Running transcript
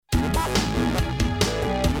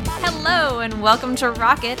Hello, and welcome to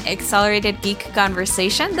Rocket Accelerated Geek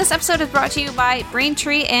Conversation. This episode is brought to you by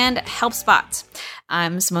Braintree and HelpSpot.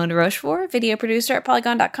 I'm Simone de Rochefort, video producer at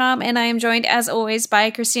Polygon.com, and I am joined, as always, by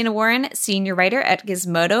Christina Warren, senior writer at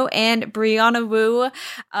Gizmodo, and Brianna Wu,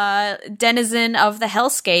 denizen of the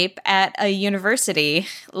hellscape at a university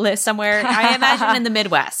somewhere, I imagine in the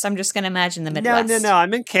Midwest. I'm just going to imagine the Midwest. No.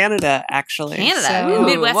 I'm in Canada, actually. Canada? So,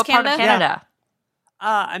 Midwest what Canada? Part of Canada?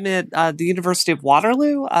 I'm at the University of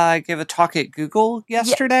Waterloo. I gave a talk at Google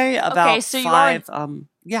yesterday about so five.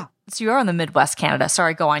 So you are in the Midwest Canada.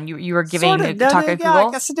 Sorry, go on. You were giving Sort a of. talk at Google? I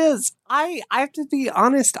guess it is. I have to be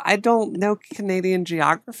honest, I don't know Canadian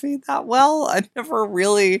geography that well. I never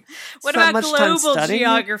really What spent about much time global studying it.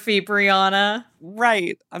 geography, Brianna?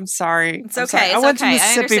 Right. I'm sorry. It's I'm okay. sorry. It's I went okay. to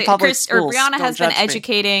Mississippi Public Schools. Brianna Don't has been judge me.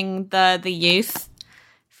 educating the youth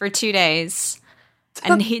for 2 days.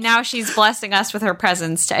 And now she's blessing us with her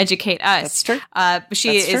presence to educate us. That's true.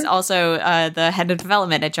 She That's is true. also the head of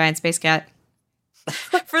development at Giant Space Cat.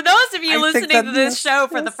 For those of you I think listening to that- this show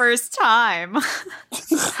for yes. the first time,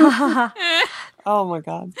 Oh my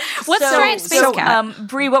God. what's Giant Space Cat?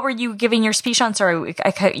 Bree, what were you giving your speech on? Sorry,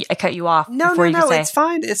 I cut you off. No, before you could say. it's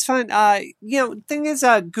fine. It's fine. Thing is,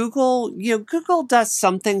 Google, Google does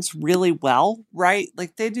some things really well, right?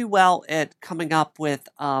 Like they do well at coming up with,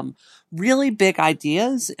 really big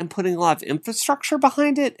ideas and putting a lot of infrastructure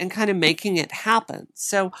behind it and kind of making it happen.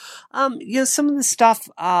 So, some of the stuff,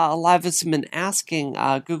 a lot of us have been asking,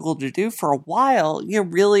 Google to do for a while,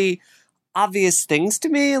 really obvious things to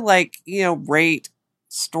me, like, rate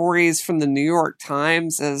stories from the New York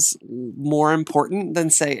Times as more important than,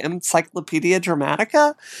 say, Encyclopedia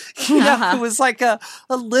Dramatica. It was like a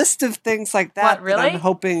list of things like that. What, really? That I'm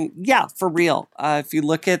hoping, yeah, for real. If you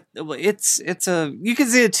look at it's you can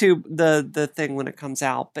see it too, the thing when it comes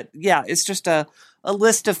out. But yeah, it's just a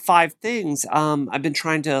list of 5 things I've been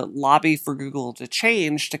trying to lobby for Google to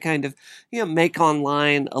change to kind of, make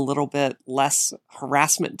online a little bit less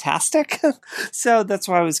harassment-tastic. So that's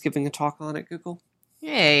why I was giving a talk on at Google.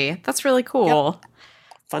 Yay, that's really cool.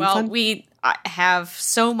 Fun. We have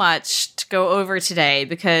so much to go over today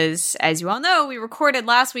because, as you all know, we recorded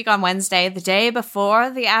last week on Wednesday, the day before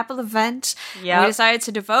the Apple event. Yep. We decided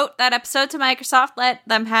to devote that episode to Microsoft, let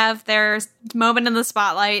them have their moment in the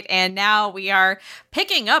spotlight, and now we are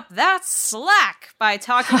picking up that slack by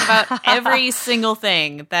talking about every single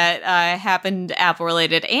thing that happened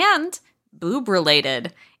Apple-related and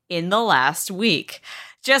boob-related in the last week.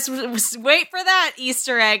 Just wait for that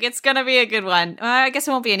Easter egg. It's going to be a good one. I guess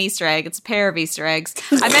it won't be an Easter egg. It's a pair of Easter eggs.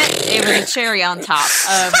 I meant a cherry on top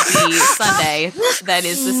of the sundae that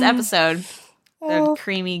is this episode. The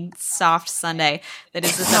creamy, soft sundae that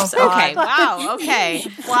is this episode. Okay, wow, okay.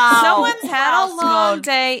 Wow. Someone's had a long Simone.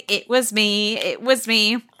 day. It was me.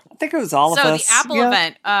 I think it was all of us. So the Apple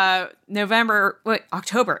event, October.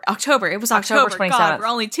 It was October. October 27th. God, we're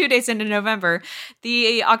only 2 days into November.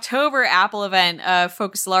 The October Apple event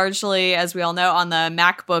focused largely, as we all know, on the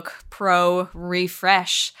MacBook Pro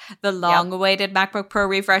refresh, the long-awaited MacBook Pro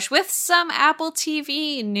refresh, with some Apple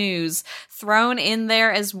TV news thrown in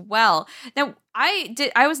there as well. Now,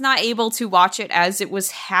 I was not able to watch it as it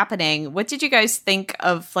was happening. What did you guys think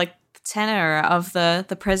of like the tenor of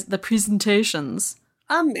the presentations?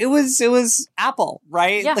 It was Apple,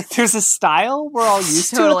 right? Yeah. Like there's a style we're all used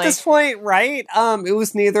to Totally. at this point, right? It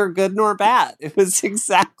was neither good nor bad. It was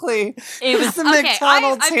exactly It was the Okay,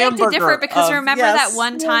 McDonald's I beg hamburger. to differ because of, remember yes, that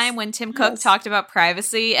one yes, time when Tim Cook yes. talked about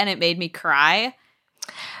privacy and it made me cry?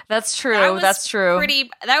 That's That true. was That's true.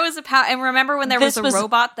 That was and remember when there was This a was-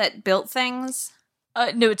 robot that built things?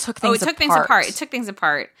 No, it took things It took things apart. It took things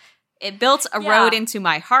apart. It built a Yeah. road into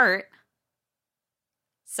my heart.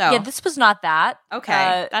 So, Yeah, this was not that.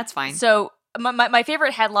 okay, that's fine. So my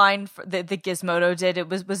favorite headline for the Gizmodo did it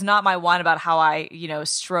was not my one about how I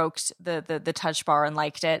stroked the touch bar and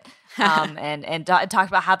liked it, and talked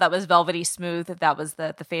about how that was velvety smooth. That was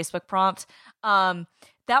the Facebook prompt.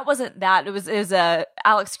 That wasn't that. It was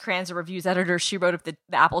Alex Kranz, a reviews editor. She wrote of the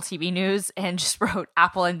Apple TV news and just wrote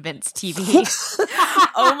Apple invents TV.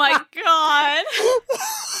 Oh my god.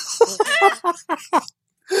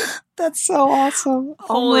 That's so awesome.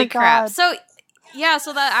 Holy my crap. God. So, yeah,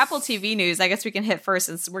 so the Apple TV news, I guess we can hit first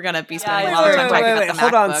since we're going to be spending Yeah, a lot of time talking Wait, about the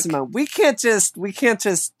hold on, MacBook. Simone. We can't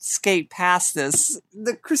just skate past this.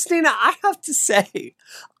 Christina, I have to say,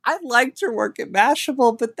 I liked your work at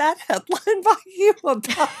Mashable, but that headline by you about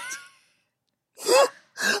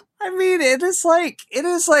I mean, it is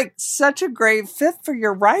like such a great fit for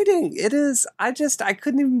your writing. It is. I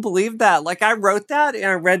couldn't even believe that. Like I wrote that and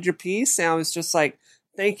I read your piece and I was just like,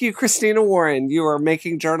 Thank you, Christina Warren. You are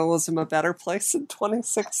making journalism a better place in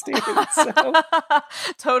 2016. So.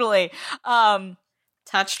 Totally.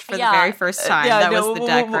 Touched for the very first time. That was the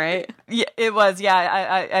deck, right? Yeah, it was.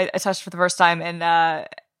 Yeah, I touched for the first time, and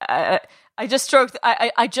I just stroked.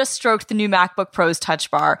 I just stroked the new MacBook Pro's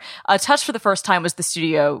Touch bar. Touch for the first time was the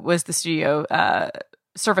studio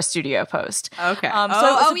Surface Studio post. Okay.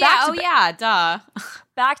 Duh.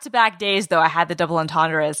 Back-to-back days, though, I had the double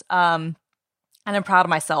entendres, and I'm proud of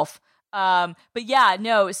myself. But yeah,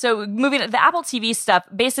 no. So moving to the Apple TV stuff,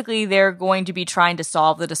 basically they're going to be trying to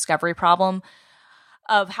solve the discovery problem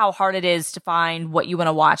of how hard it is to find what you want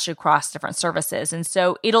to watch across different services. And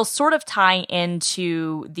so it'll sort of tie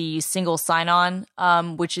into the single sign-on,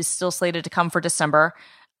 which is still slated to come for December.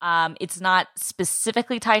 It's not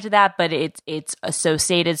specifically tied to that, but it's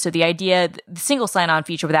associated. So the idea, the single sign-on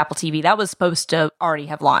feature with Apple TV, that was supposed to already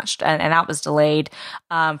have launched, and that was delayed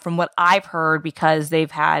from what I've heard because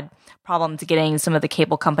they've had problems getting some of the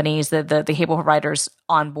cable companies, the cable providers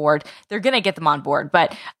on board. They're going to get them on board,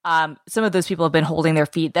 but some of those people have been holding their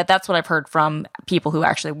feet. That's what I've heard from people who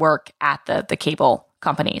actually work at the cable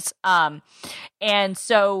companies. And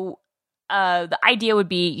so the idea would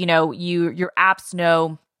be, your apps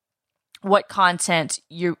know what content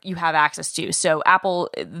you have access to. So Apple,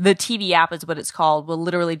 the TV app is what it's called, will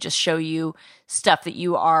literally just show you stuff that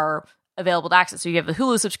you are available to access. So you have the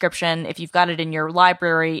Hulu subscription, if you've got it in your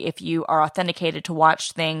library, if you are authenticated to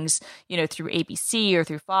watch things, through ABC or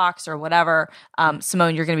through Fox or whatever,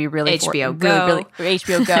 Simone, you're going to be really HBO Go.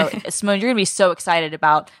 HBO Go. Simone, you're going to be so excited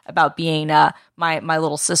about being my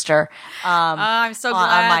little sister. I'm so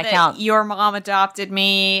glad that your mom adopted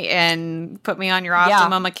me and put me on your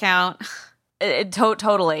Optimum account.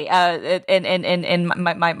 Totally. And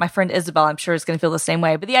my friend Isabel, I'm sure, is going to feel the same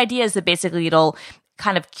way. But the idea is that basically it'll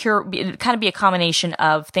kind of be a combination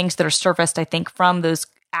of things that are surfaced, I think, from those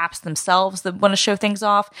apps themselves that want to show things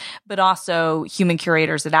off, but also human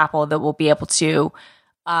curators at Apple that will be able to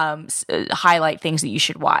highlight things that you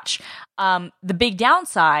should watch. The big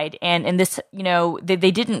downside, and this,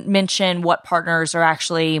 they didn't mention what partners are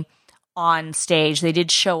actually on stage. They did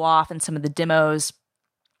show off in some of the demos.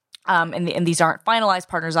 And these aren't finalized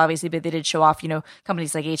partners, obviously, but they did show off,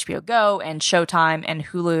 companies like HBO Go and Showtime and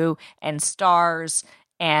Hulu and Starz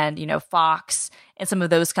and, Fox and some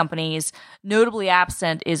of those companies. Notably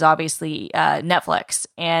absent is obviously Netflix.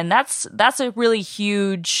 And that's a really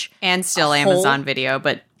huge and still Amazon Video,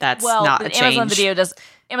 but that's not a change.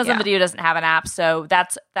 Amazon Video doesn't have an app, so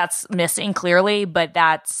that's missing clearly. But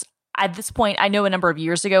that's, at this point, I know a number of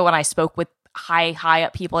years ago when I spoke with high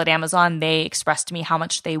up people at Amazon, they expressed to me how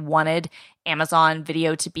much they wanted Amazon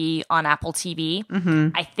Video to be on Apple TV. Mm-hmm.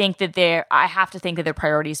 I have to think that their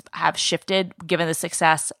priorities have shifted given the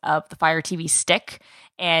success of the Fire TV Stick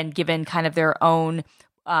and given kind of their own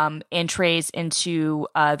entrees into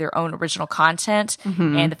their own original content,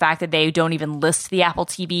 and the fact that they don't even list the Apple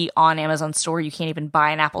TV on Amazon Store. You can't even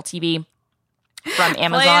buy an Apple TV from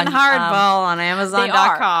Amazon. Playing hardball on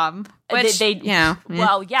Amazon.com. Which,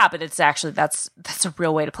 well, yeah, but it's actually, that's a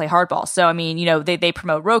real way to play hardball. So, I mean, they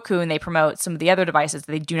promote Roku and they promote some of the other devices.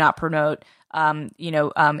 They do not promote, Android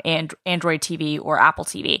TV or Apple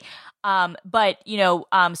TV.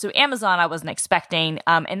 So Amazon, I wasn't expecting,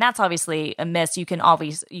 and that's obviously a miss. You can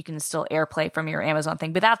still AirPlay from your Amazon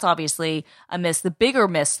thing, but that's obviously a miss. The bigger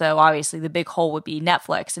miss, though, obviously the big hole would be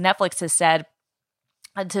Netflix. And Netflix has said,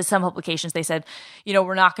 to some publications, they said,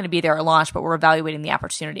 we're not going to be there at launch, but we're evaluating the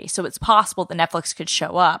opportunity. So it's possible that Netflix could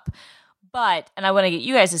show up. But, and I want to get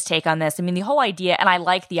you guys' take on this. I mean, the whole idea, and I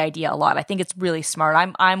like the idea a lot. I think it's really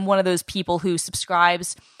smart. I'm one of those people who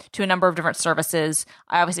subscribes to a number of different services.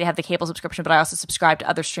 I obviously have the cable subscription, but I also subscribe to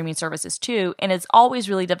other streaming services too. And it's always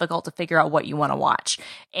really difficult to figure out what you want to watch.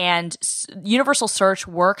 And universal search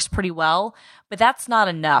works pretty well, but that's not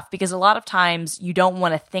enough because a lot of times you don't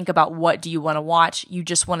want to think about what do you want to watch. You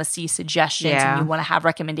just want to see suggestions and you want to have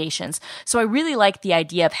recommendations. So I really like the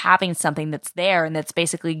idea of having something that's there and that's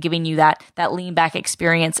basically giving you that lean back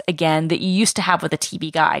experience again that you used to have with a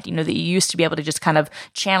TV guide, that you used to be able to just kind of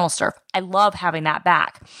channel surf. I love having that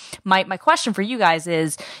back. My question for you guys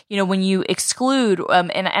is, when you exclude,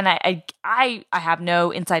 and I have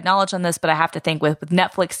no inside knowledge on this, but I have to think with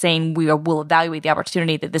Netflix saying we'll evaluate the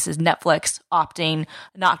opportunity that this is Netflix opting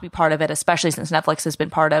not to be part of it, especially since Netflix has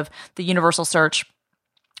been part of the universal search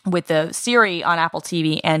with the Siri on Apple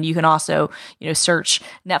TV, and you can also, search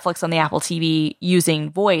Netflix on the Apple TV using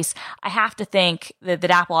voice. I have to think that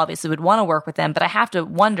Apple obviously would want to work with them, but I have to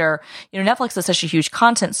wonder, Netflix is such a huge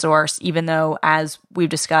content source, even though, as we've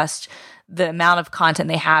discussed, the amount of content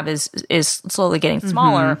they have is slowly getting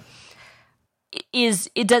smaller.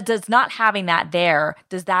 does not having that there,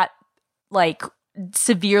 does that like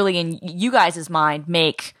severely in you guys' mind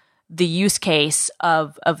make the use case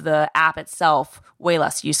of the app itself way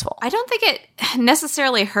less useful? I don't think it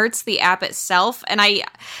necessarily hurts the app itself, and I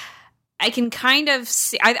can kind of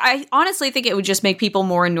see, I honestly think it would just make people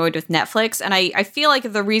more annoyed with Netflix, and I feel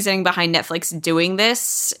like the reasoning behind Netflix doing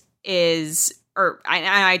this is, or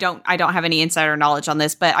I don't have any insider knowledge on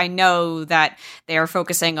this, but I know that they are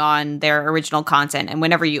focusing on their original content. And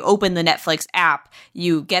whenever you open the Netflix app,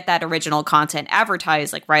 you get that original content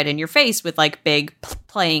advertised like right in your face with like big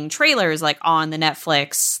playing trailers like on the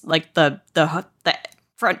Netflix, like the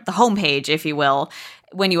front, the homepage, if you will,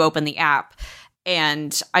 when you open the app.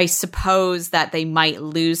 And I suppose that they might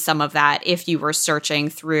lose some of that if you were searching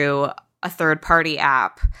through a third-party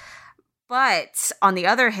app. But on the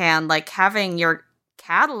other hand, like having your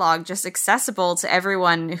catalog just accessible to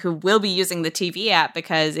everyone who will be using the TV app,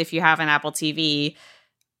 because if you have an Apple TV,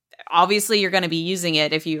 obviously you're going to be using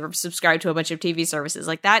it if you subscribe to a bunch of TV services.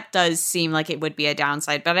 Like that does seem like it would be a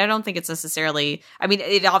downside, but I don't think it's necessarily, I mean,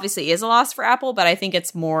 it obviously is a loss for Apple, but I think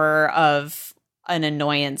it's more of an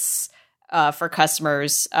annoyance for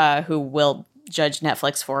customers who will judge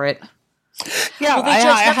Netflix for it. Yeah, will they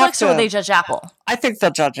judge Netflix or will they judge Apple? I think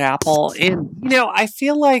they'll judge Apple. And, I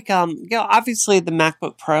feel like, obviously the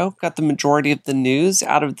MacBook Pro got the majority of the news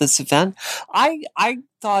out of this event. I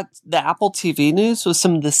thought the Apple TV news was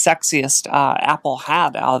some of the sexiest Apple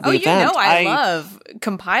had out of the event. I love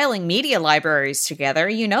compiling media libraries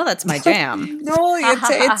together. That's my jam. No,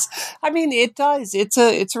 it's I mean, it does. It's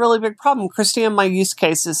a really big problem. Christina, my use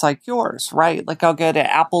case is like yours, right? Like I'll go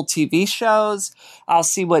to Apple TV shows. I'll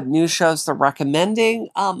see what new shows they're recommending.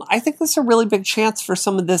 I think there's a really big chance for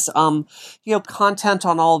some of this, content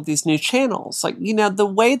on all of these new channels. Like, the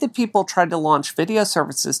way that people try to launch video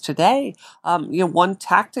services today, one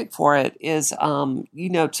tactic for it is,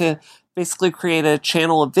 to basically create a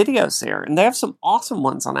channel of videos there. And they have some awesome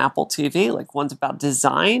ones on Apple TV, like ones about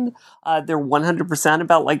design. They're 100%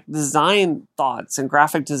 about like design thoughts and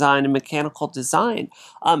graphic design and mechanical design.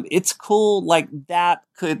 It's cool. Like that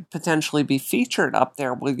could potentially be featured up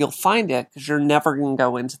there where you'll find it because you're never going to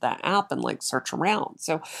go into that app and like search around.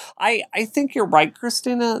 So I think you're right,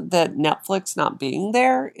 Christina, that Netflix not being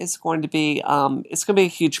there is going to be, it's going to be a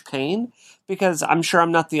huge pain. Because I'm sure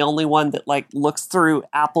I'm not the only one that like looks through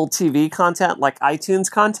Apple TV content, like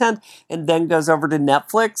iTunes content, and then goes over to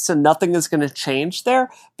Netflix. So nothing is going to change there.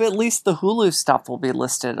 But at least the Hulu stuff will be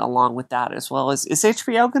listed along with that as well. Is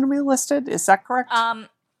HBO going to be listed? Is that correct? I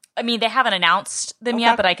mean, they haven't announced them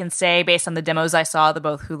yet, but I can say based on the demos I saw that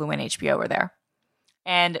both Hulu and HBO were there.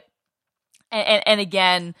 And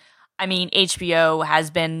again, I mean, HBO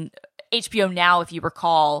Now, if you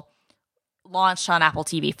recall, launched on Apple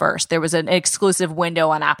TV first. There was an exclusive window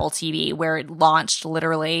on Apple TV where it launched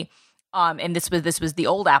literally, and this was the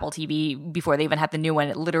old Apple TV before they even had the new one.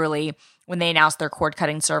 It literally, when they announced their cord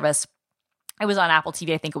cutting service, it was on Apple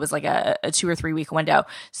TV. I think it was like a 2 or 3 week window.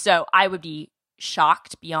 So I would be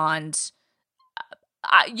shocked beyond.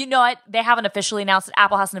 They haven't officially announced it.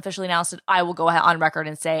 Apple hasn't officially announced it. I will go ahead on record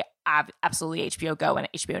and say absolutely HBO Go and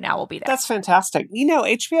HBO Now will be there. That's fantastic.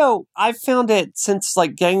 HBO, I've found it since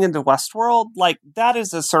like getting into Westworld, like that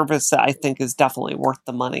is a service that I think is definitely worth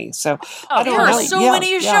the money. So there are so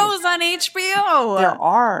many shows on HBO. There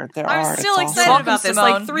are. I'm still excited about this.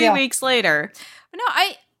 Simone. Like 3 weeks later. No,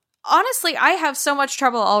 I have so much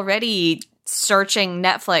trouble already searching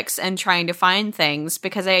Netflix and trying to find things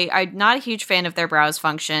because I'm not a huge fan of their browse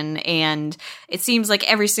function, and it seems like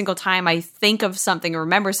every single time I think of something or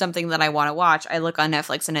remember something that I want to watch, I look on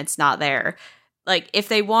Netflix and it's not there. Like if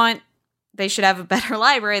they should have a better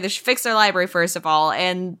library. They should fix their library first of all,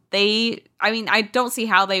 and I don't see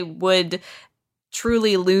how they would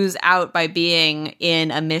truly lose out by being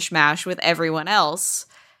in a mishmash with everyone else,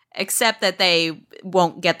 except that they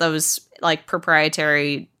won't get those like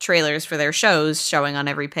proprietary trailers for their shows showing on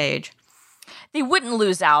every page. They wouldn't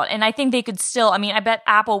lose out. And I think they could still, I bet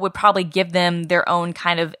Apple would probably give them their own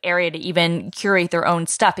kind of area to even curate their own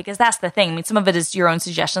stuff, because that's the thing. Some of it is your own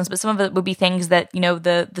suggestions, but some of it would be things that,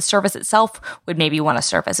 the service itself would maybe want to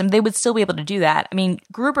surface. And they would still be able to do that.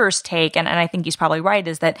 Gruber's take, and I think he's probably right,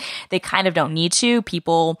 is that they kind of don't need to.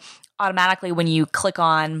 People automatically, when you click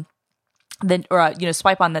on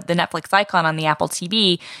swipe on the Netflix icon on the Apple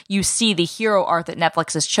TV, you see the hero art that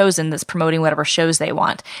Netflix has chosen that's promoting whatever shows they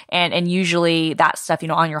want. And usually that stuff,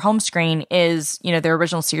 on your home screen is, their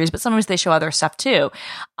original series, but sometimes they show other stuff too.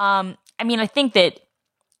 I think that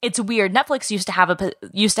it's weird. Netflix used to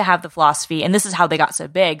have the philosophy, and this is how they got so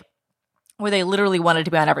big, where they literally wanted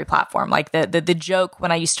to be on every platform. Like the joke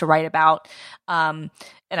when I used to write about, and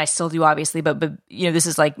I still do obviously, but this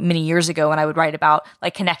is like many years ago when I would write about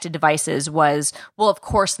like connected devices was, well, of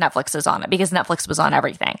course Netflix is on it because Netflix was on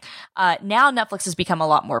everything. Now Netflix has become a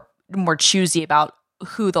lot more choosy about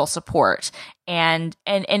who they'll support. And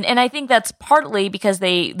I think that's partly because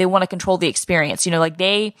they want to control the experience. Like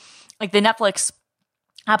the Netflix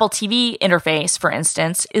Apple TV interface, for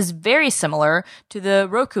instance, is very similar to the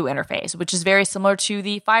Roku interface, which is very similar to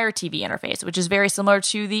the Fire TV interface, which is very similar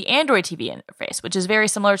to the Android TV interface, which is very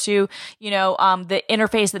similar to, the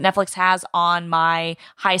interface that Netflix has on my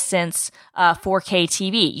Hisense 4K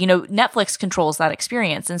TV. Netflix controls that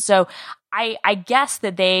experience. And so I guess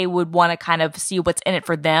that they would want to kind of see what's in it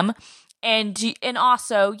for them. And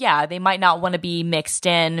also, yeah, they might not want to be mixed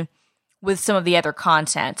in with some of the other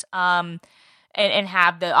content. And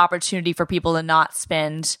have the opportunity for people to not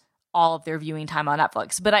spend all of their viewing time on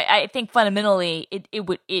Netflix. But I think fundamentally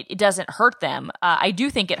it doesn't hurt them. I do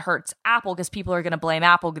think it hurts Apple because people are going to blame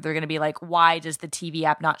Apple. They're going to be like, why does the TV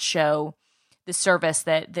app not show the service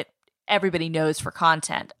that everybody knows for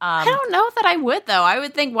content? I don't know that I would, though. I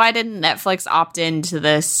would think, why didn't Netflix opt into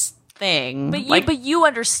this thing? But you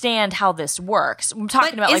understand how this works. I'm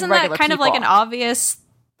talking about isn't like regular that kind people. of like an obvious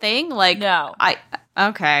thing? Like, no.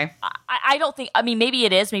 Okay. I don't think, maybe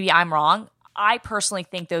it is, maybe I'm wrong. I personally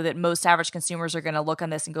think, though, that most average consumers are going to look on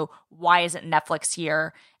this and go, why isn't Netflix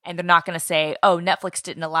here? And they're not going to say, oh, Netflix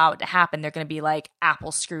didn't allow it to happen. They're going to be like,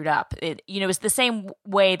 Apple screwed up. It's the same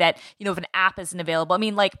way that, if an app isn't available. I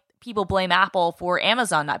mean, like, people blame Apple for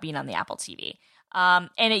Amazon not being on the Apple TV. And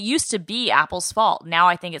it used to be Apple's fault. Now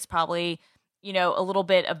I think it's probably, a little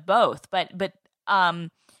bit of both. But I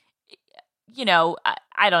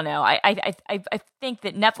don't know. I think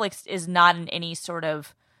that Netflix is not in any sort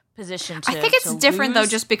of position to I think it's different, though,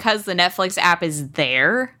 just because the Netflix app is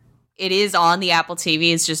there. It is on the Apple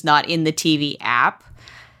TV. It's just not in the TV app.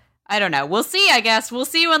 I don't know. We'll see, I guess. We'll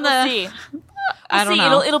see when I don't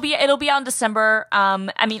know. It'll be out in December.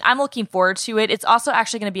 I'm looking forward to it. It's also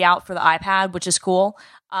actually going to be out for the iPad, which is cool.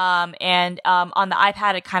 On the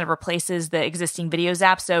iPad, it kind of replaces the existing Videos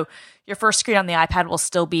app. So your first screen on the iPad will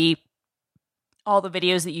still be all the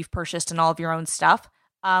videos that you've purchased and all of your own stuff.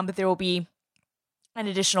 But there will be an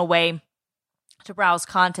additional way to browse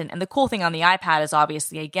content. And the cool thing on the iPad is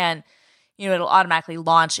obviously, again, it'll automatically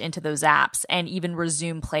launch into those apps and even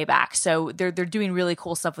resume playback. So they're doing really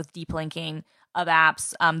cool stuff with deep linking of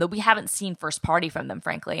apps that we haven't seen first party from them,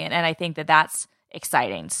 frankly. And I think that that's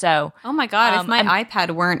exciting. So, oh my God, if my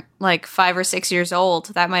iPad weren't like 5 or 6 years old,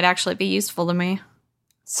 that might actually be useful to me.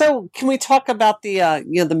 So, can we talk about the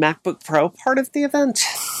the MacBook Pro part of the event?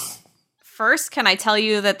 First, can I tell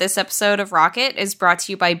you that this episode of Rocket is brought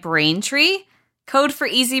to you by Braintree, code for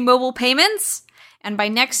easy mobile payments? And by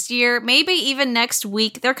next year, maybe even next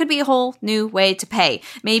week, there could be a whole new way to pay.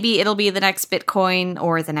 Maybe it'll be the next Bitcoin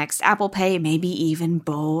or the next Apple Pay, maybe even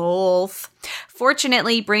both.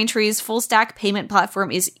 Fortunately, Braintree's full-stack payment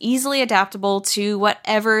platform is easily adaptable to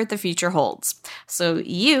whatever the future holds. So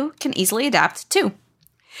you can easily adapt too.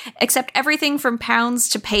 Accept everything from pounds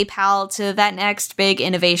to PayPal to that next big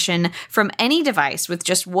innovation from any device with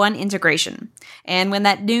just one integration. And when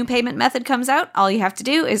that new payment method comes out, all you have to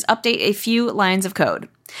do is update a few lines of code.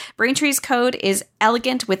 Braintree's code is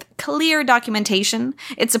elegant with clear documentation.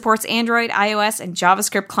 It supports Android, iOS, and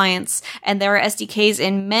JavaScript clients, and there are SDKs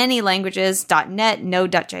in many languages: .NET,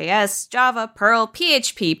 Node.js, Java, Perl,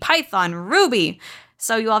 PHP, Python, Ruby.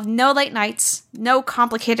 So you'll have no late nights, no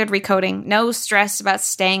complicated recoding, no stress about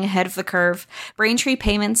staying ahead of the curve. Braintree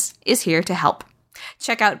Payments is here to help.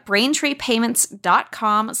 Check out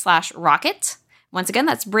braintreepayments.com/rocket. Once again,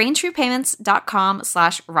 that's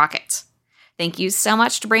braintreepayments.com/rocket. Thank you so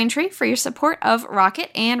much to Braintree for your support of Rocket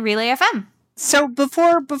and Relay FM. So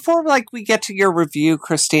before like we get to your review,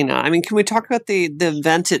 Christina, I mean, can we talk about the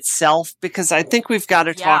event itself? Because I think we've got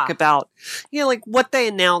to talk about, like what they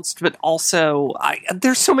announced, but also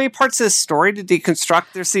there's so many parts of this story to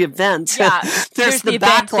deconstruct. There's the event. Yeah. there's the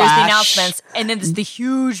event, backlash. There's the announcements. And then there's the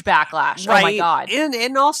huge backlash. Right. Oh my God.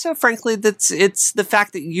 And also, frankly, it's the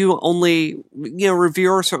fact that you only,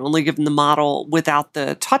 reviewers are only given the model without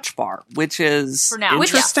the touch bar, which is for now.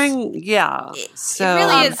 Interesting. Yeah. So, it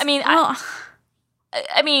really is.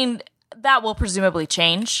 I mean, that will presumably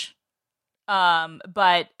change.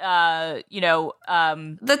 But the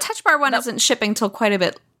touch bar one isn't shipping till quite a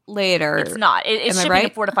bit later. It's not. It's shipping right?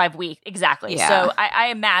 in 4 to 5 weeks. Exactly. Yeah. So I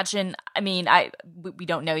imagine, we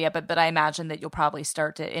don't know yet, but I imagine that you'll probably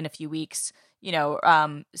start to, in a few weeks,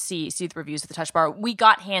 see the reviews of the touch bar. We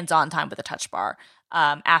got hands-on time with the touch bar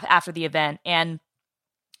after the event. And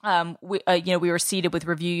we were seated with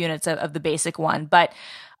review units of the basic one, but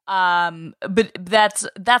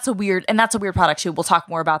that's a weird product too. We'll talk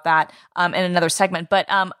more about that in another segment. But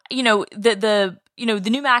the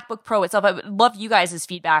new MacBook Pro itself, I would love you guys'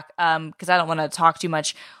 feedback because I don't want to talk too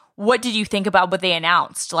much. What did you think about what they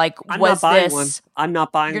announced? Like, I'm was not buying this? One. I'm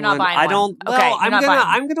not buying You're one. not buying I one. don't. Okay, Well,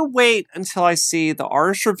 I'm gonna wait until I see the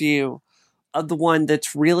Ars review of the one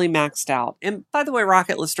that's really maxed out. And by the way,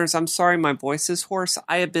 Rocket listeners, I'm sorry my voice is hoarse.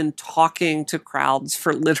 I have been talking to crowds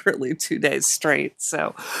for literally 2 days straight.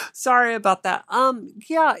 So sorry about that.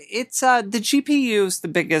 Yeah, it's the GPU is the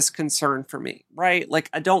biggest concern for me, right? Like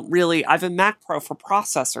I have a Mac Pro for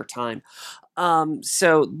processor time.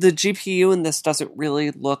 So the GPU in this doesn't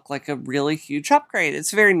really look like a really huge upgrade.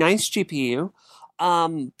 It's a very nice GPU.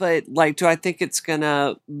 But like, do I think it's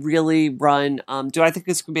gonna really run? Do I think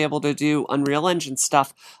it's gonna be able to do Unreal Engine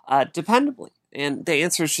stuff, dependably? And the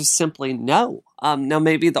answer is just simply no. Now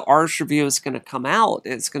maybe the Ars review is going to come out.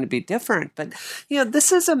 It's going to be different, but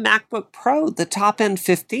this is a MacBook Pro, the top end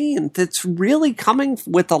 15 that's really coming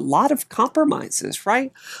with a lot of compromises,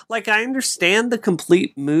 right? Like I understand the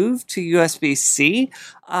complete move to USB-C.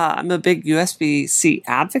 I'm a big USB-C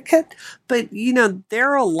advocate, but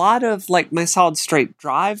there are a lot of like my solid state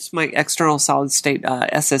drives, my external solid state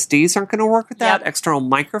SSDs aren't going to work with that. Yep. External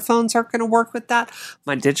microphones aren't going to work with that.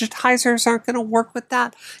 My digitizers aren't going to work with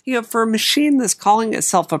that. For a machine that's calling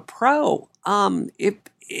itself a Pro,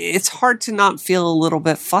 it's hard to not feel a little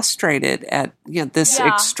bit frustrated at this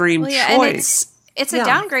extreme choice. And it's a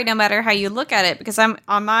downgrade no matter how you look at it, because I'm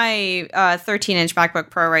on my 13-inch MacBook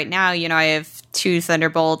Pro right now. I have 2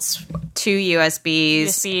 Thunderbolts, 2 USBs,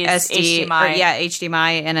 SD,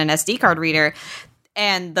 HDMI, and an SD card reader.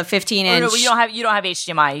 And the 15-inch. Oh, no, you don't have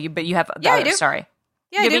HDMI, but you have. I do. Sorry.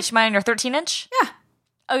 Yeah, you have HDMI on your 13-inch? Yeah.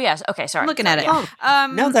 Oh yes. Okay. Sorry. I'm looking at it. Yeah.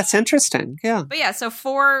 No, that's interesting. Yeah. But yeah, so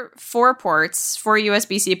four ports, 4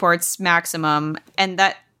 USB-C ports maximum, and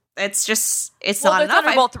that it's not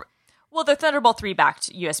enough. They're Thunderbolt 3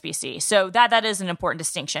 backed USB-C, so that is an important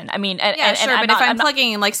distinction. I mean, but if I'm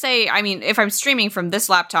plugging in, if I'm streaming from this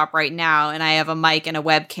laptop right now and I have a mic and a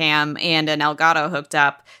webcam and an Elgato hooked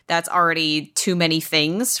up, that's already too many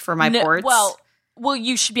things for my ports. Well,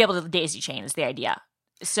 you should be able to daisy chain is the idea.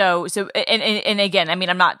 So and again, I mean,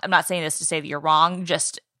 I'm not saying this to say that you're wrong.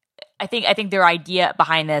 Just I think their idea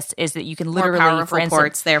behind this is that you can literally, more powerful for instance,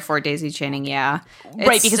 ports, therefore daisy chaining. Yeah,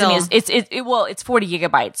 right. Because it's 40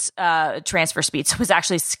 gigabytes transfer speed, so it's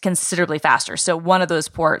actually considerably faster. So one of those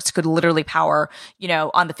ports could literally power,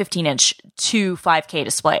 on the 15-inch 2 5K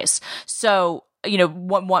displays. So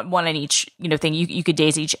one in each, thing you could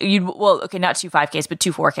daisy. Not 2 5Ks, but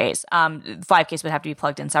 2 4Ks. 5Ks would have to be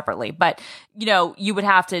plugged in separately, but you would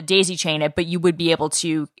have to daisy chain it, but you would be able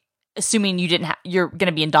to, assuming you're going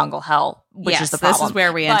to be in dongle hell, which is the problem. This is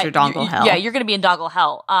where we enter dongle hell. Yeah, you're going to be in dongle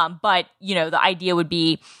hell. But the idea would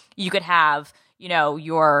be you could have,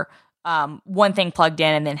 your one thing plugged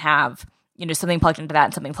in and then have, something plugged into that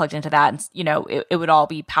and something plugged into that, and it would all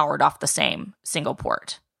be powered off the same single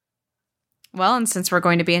port. Well, and since we're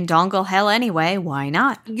going to be in dongle hell anyway, why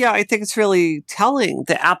not? Yeah, I think it's really telling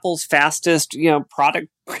that Apple's fastest, product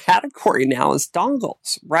category now is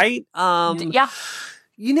dongles, right? Yeah.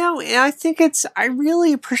 And I think I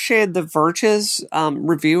really appreciated the Verge's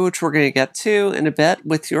review, which we're going to get to in a bit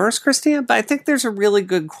with yours, Christina. But I think there's a really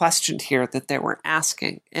good question here that they were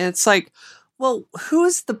asking. And it's like, well, who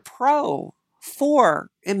is the Pro for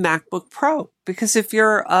in MacBook Pro? Because if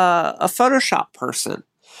you're a Photoshop person,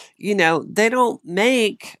 they don't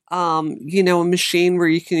make, a machine where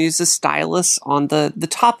you can use a stylus on the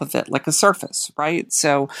top of it, like a Surface, right?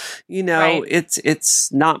 So, right.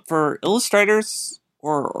 It's not for illustrators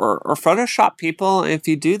or Photoshop people. If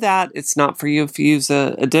you do that, it's not for you if you use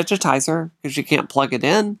a digitizer because you can't plug it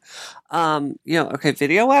in.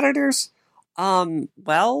 Video editors.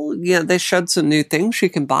 They showed some new things you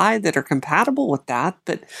can buy that are compatible with that,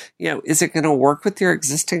 but, is it going to work with your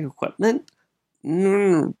existing equipment?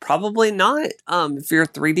 Probably not. If you're a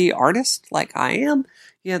 3D artist like I am,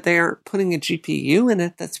 they aren't putting a GPU in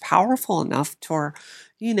it that's powerful enough to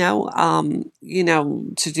do the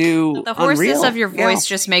hoarseness Unreal. of your voice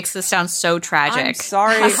just makes this sound so tragic. I'm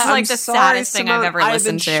sorry. This is like the saddest thing I've ever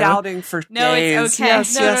listened to. to. I've been shouting for no, days. It's okay.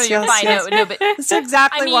 Yes, you're fine. Yes. No, but that's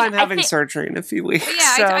exactly why I'm having surgery in a few weeks.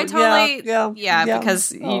 Yeah, I totally. Yeah,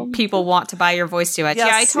 because people want to buy your voice too much. Yes,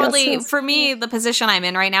 yeah, I totally. yes. For me, the position I'm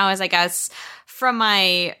in right now is, I guess, from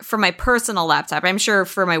my personal laptop. I'm sure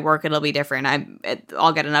for my work it'll be different.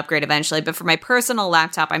 I'll get an upgrade eventually, but for my personal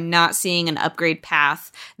laptop, I'm not seeing an upgrade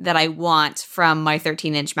path that I want from my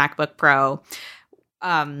 13-inch MacBook Pro.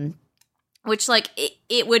 which like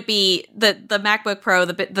it would be the MacBook Pro,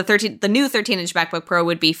 the new 13-inch MacBook Pro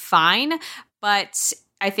would be fine, but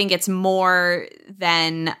I think it's more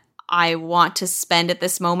than I want to spend at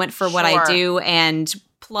this moment for what I do, and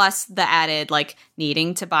plus the added like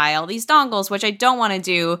needing to buy all these dongles, which I don't want to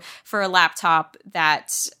do for a laptop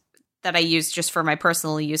that I use just for my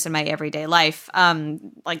personal use in my everyday life,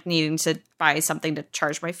 like needing to buy something to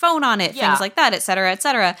charge my phone on it, things like that, et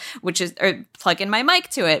cetera, which is, or plug in my mic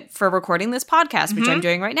to it for recording this podcast, which I'm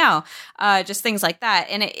doing right now, just things like that.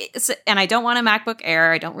 And and I don't want a MacBook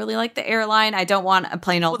Air. I don't really like the Airline. I don't want a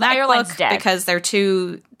plain old MacBook because they're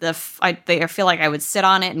I feel like I would sit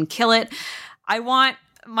on it and kill it. I want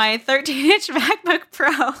my 13-inch MacBook Pro.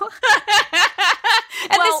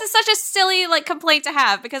 And this is such a silly like complaint to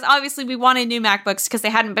have, because obviously we wanted new MacBooks because they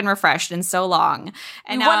hadn't been refreshed in so long.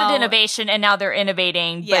 And we wanted innovation, and now they're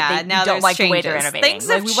innovating, but they don't like the way they're innovating. Things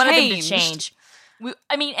have we wanted them to change.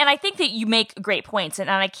 And I think that you make great points, and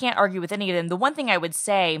I can't argue with any of them. The one thing I would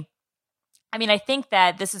say, I mean, I think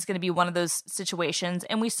that this is going to be one of those situations,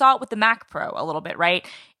 and we saw it with the Mac Pro a little bit, right?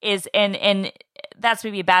 And that's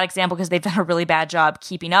maybe a bad example because they've done a really bad job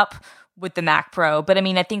keeping up with the Mac Pro. But I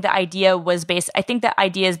mean, I think the idea is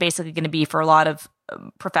basically going to be for a lot of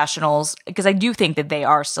professionals, because I do think that they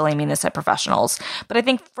are still aiming this at professionals. But I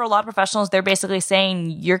think for a lot of professionals, they're basically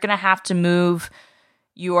saying you're going to have to move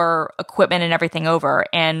your equipment and everything over,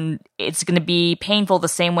 and it's going to be painful the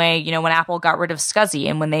same way, you know, when Apple got rid of SCSI,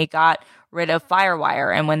 and when they got rid of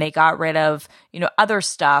FireWire, and when they got rid of, you know, other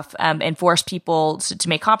stuff, and forced people to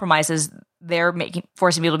make compromises. They're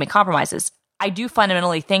forcing people to make compromises. I do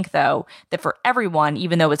fundamentally think, though, that for everyone,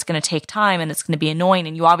 even though it's going to take time and it's going to be annoying,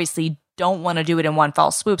 and you obviously don't want to do it in one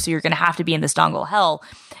fell swoop, so you're going to have to be in this dongle hell,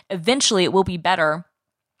 eventually it will be better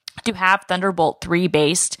to have Thunderbolt 3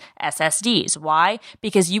 based SSDs. Why?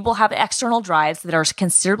 Because you will have external drives that are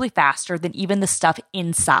considerably faster than even the stuff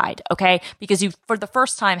inside, okay? Because you, for the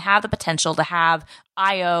first time, have the potential to have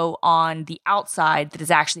I/O on the outside that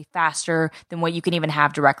is actually faster than what you can even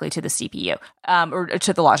have directly to the CPU, or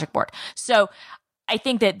to the logic board. So I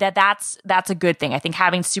think that's a good thing. I think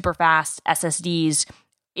having super fast SSDs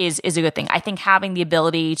is a good thing. I think having the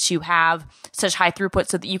ability to have such high throughput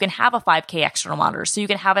so that you can have a 5K external monitor, so you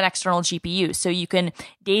can have an external GPU, so you can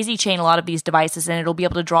daisy chain a lot of these devices and it'll be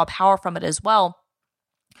able to draw power from it as well,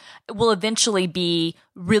 it will eventually be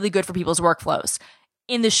really good for people's workflows.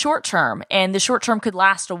 In the short term, and the short term could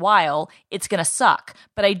last a while, it's going to suck.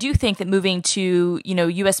 But I do think that moving to, you know,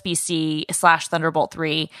 USB-C / Thunderbolt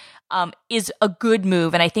 3 is a good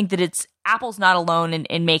move. And I think that Apple's not alone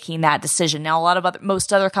in making that decision. Now,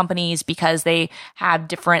 most other companies, because they have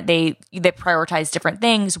they prioritize different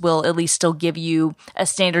things, will at least still give you a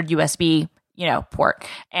standard USB, you know, port,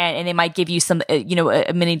 and they might give you some, you know,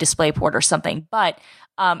 a mini display port or something. But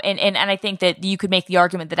and I think that you could make the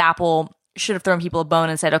argument that Apple should have thrown people a bone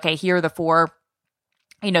and said, okay, here are the 4,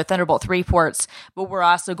 you know, Thunderbolt 3 ports, but we're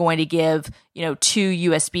also going to give, you know,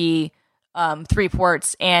 2 USB 3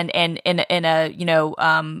 ports and a, you know,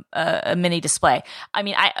 a mini display. I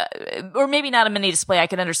mean, or maybe not a mini display. I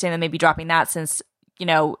could understand them maybe dropping that, since, you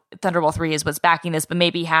know, Thunderbolt 3 is what's backing this, but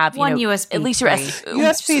maybe have, you know, USB at least your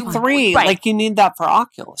USB 3, right. Like you need that for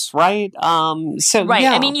Oculus, right? So right.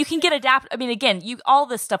 yeah. I mean, you can get I mean, again, all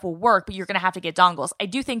this stuff will work, but you're going to have to get dongles. I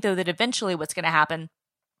do think, though, that eventually what's going to happen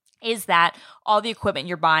is that all the equipment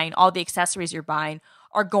you're buying, all the accessories you're buying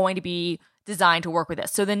are going to be designed to work with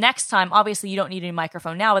this. So the next time, obviously you don't need a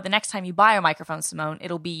microphone now, but the next time you buy a microphone, Simone,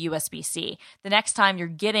 it'll be USB-C. The next time you're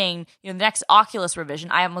getting, you know, the next Oculus revision,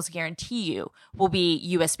 I almost guarantee you will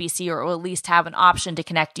be USB-C, or will at least have an option to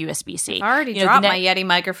connect USB-C. I already dropped my Yeti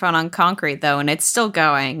microphone on concrete, though, and it's still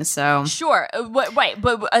going, so. Sure, right,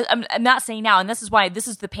 but I'm not saying now, and this is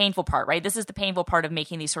the painful part, right? This is the painful part of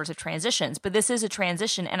making these sorts of transitions, but this is a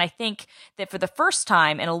transition, and I think that for the first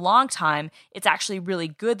time in a long time, it's actually really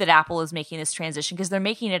good that Apple is making this transition, because they're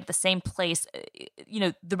making it at the same place. You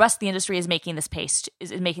know, the rest of the industry is making this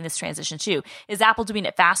is making this transition too. Is Apple doing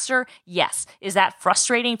it faster? Yes. Is that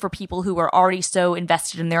frustrating for people who are already so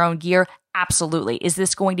invested in their own gear? Absolutely. Is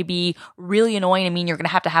this going to be really annoying? I mean, you're going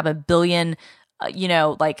to have a billion,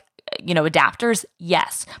 adapters?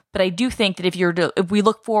 Yes. But I do think that if we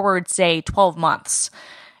look forward, say 12 months,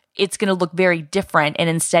 it's going to look very different. And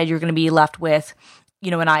instead you're going to be left with, you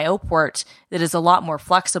know, an I/O port that is a lot more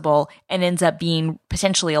flexible and ends up being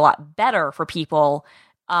potentially a lot better for people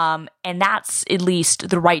And that's at least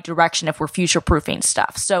the right direction if we're future-proofing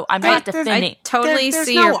stuff. So I'm not defending. There's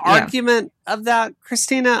no argument of that,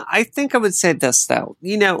 Christina. I think I would say this, though.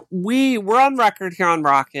 We're on record here on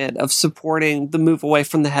Rocket of supporting the move away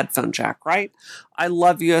from the headphone jack, right? I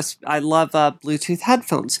love Bluetooth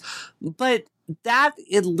headphones. But that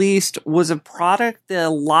at least was a product that a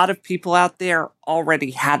lot of people out there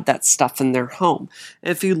already had that stuff in their home. And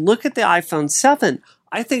if you look at the iPhone 7,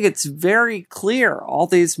 I think it's very clear all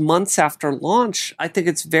these months after launch, I think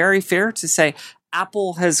it's very fair to say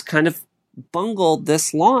Apple has kind of bungled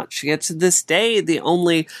this launch. Yet to this day, the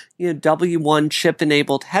only W1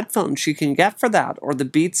 chip-enabled headphones you can get for that are the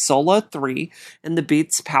Beats Solo 3 and the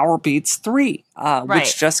Beats Power Beats 3,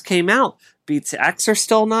 which just came out. Beats X are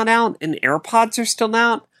still not out, and AirPods are still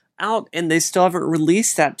not out, and they still haven't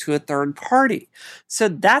released that to a third party. So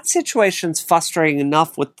that situation's frustrating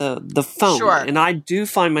enough with the phone. Sure. And I do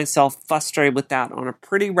find myself frustrated with that on a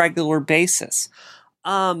pretty regular basis.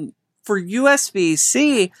 For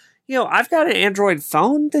USB-C, I've got an Android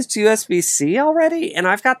phone that's USB-C already, and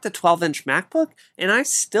I've got the 12-inch MacBook, and I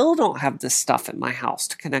still don't have this stuff at my house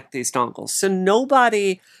to connect these dongles. So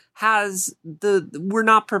nobody we're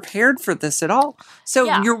not prepared for this at all.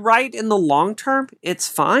 So You're right, in the long term, it's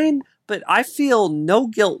fine. But I feel no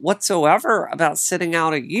guilt whatsoever about sitting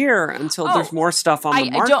out a year until there's more stuff on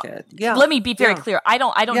the market. Let me be very clear. I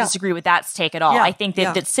don't disagree with that take at all. I think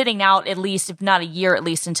that sitting out at least, if not a year, at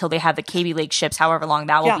least until they have the Kaby Lake chips, however long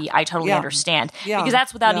that will be, I totally understand. Because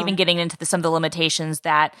that's without even getting into some of the limitations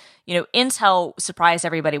that, Intel surprised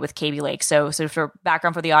everybody with Kaby Lake. So for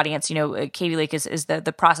background for the audience, Kaby Lake is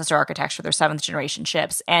the processor architecture for their 7th generation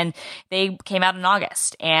chips. And they came out in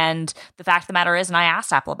August. And the fact of the matter is, and I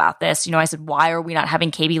asked Apple about this, I said, why are we not having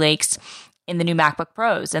Kaby Lakes in the new MacBook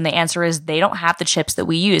Pros? And the answer is they don't have the chips that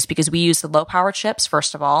we use, because we use the low power chips,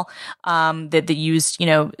 first of all, that used,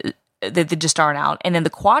 that just aren't out. And then the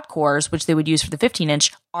quad cores, which they would use for the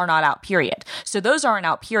 15-inch, are not out, period. So those aren't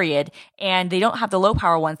out, period. And they don't have the low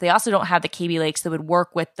power ones. They also don't have the Kaby Lakes that would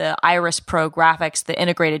work with the Iris Pro graphics, the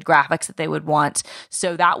integrated graphics that they would want.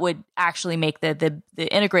 So that would actually make the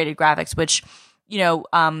integrated graphics, which,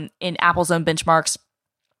 in Apple's own benchmarks,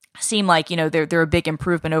 seem like they're a big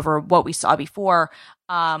improvement over what we saw before.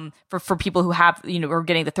 For people who have are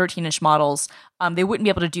getting the 13-inch models, they wouldn't be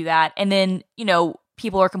able to do that. And then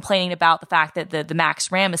people are complaining about the fact that the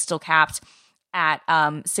max RAM is still capped at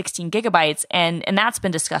 16 gigabytes, and that's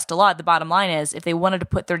been discussed a lot. The bottom line is, if they wanted to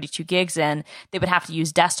put 32 gigs in, they would have to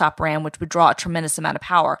use desktop RAM, which would draw a tremendous amount of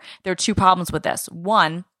power. There are two problems with this.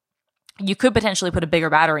 One, you could potentially put a bigger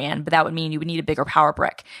battery in, but that would mean you would need a bigger power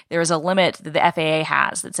brick. There is a limit that the FAA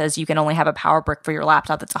has that says you can only have a power brick for your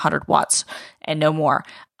laptop that's 100 watts and no more.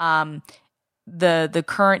 The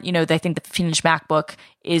current, I think the 15-inch MacBook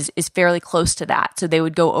is fairly close to that. So they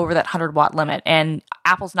would go over that 100-watt limit. And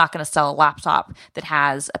Apple's not going to sell a laptop that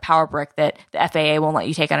has a power brick that the FAA won't let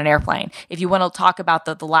you take on an airplane. If you want to talk about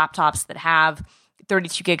the laptops that have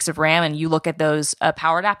 32 gigs of RAM, and you look at those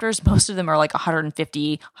power adapters, most of them are like 150,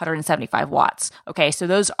 175 watts. Okay, so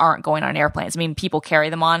those aren't going on airplanes. I mean, people carry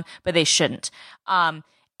them on, but they shouldn't. And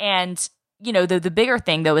the bigger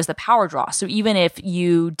thing though is the power draw. So even if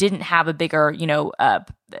you didn't have a bigger,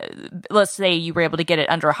 let's say you were able to get it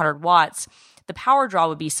under 100 watts, the power draw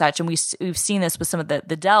would be such, and we've seen this with some of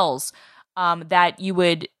the Dells, that you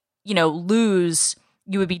would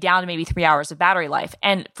you would be down to maybe 3 hours of battery life.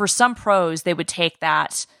 And for some pros, they would take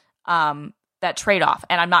that trade-off.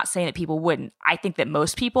 And I'm not saying that people wouldn't. I think that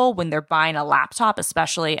most people, when they're buying a laptop,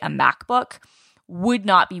 especially a MacBook, would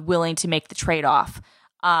not be willing to make the trade-off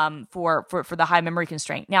for the high memory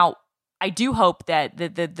constraint. Now, I do hope that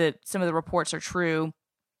the some of the reports are true,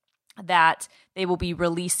 that they will be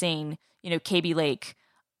releasing, Kaby Lake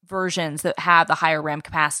versions that have the higher RAM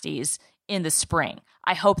capacities in the spring.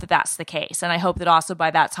 I hope that that's the case. And I hope that also by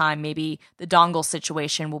that time, maybe the dongle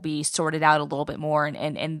situation will be sorted out a little bit more, and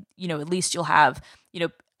at least you'll have,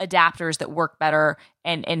 adapters that work better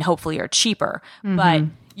and hopefully are cheaper. Mm-hmm. But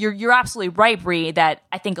you're absolutely right, Bree, that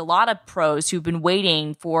I think a lot of pros who've been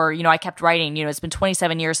waiting for, I kept writing, it's been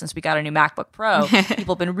 27 years since we got a new MacBook Pro.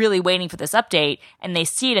 People have been really waiting for this update, and they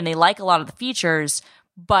see it and they like a lot of the features,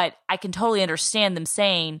 but I can totally understand them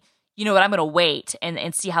saying, you know what, I'm going to wait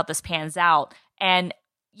and see how this pans out. And,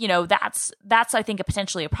 that's I think,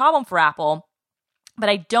 potentially a problem for Apple, but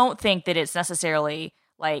I don't think that it's necessarily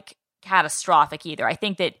like catastrophic either. I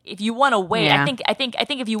think that if you want to wait, I think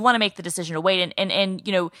if you want to make the decision to wait, and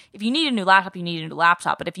if you need a new laptop, you need a new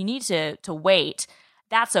laptop. But if you need to wait,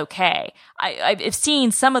 that's okay. I've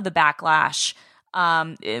seen some of the backlash.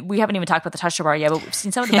 We haven't even talked about the touch bar yet, but we've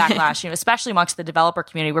seen some of the backlash, especially amongst the developer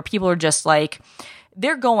community, where people are just like,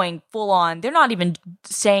 they're going full on. They're not even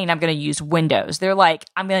saying I'm going to use Windows. They're like,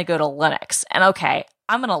 I'm going to go to Linux. And okay,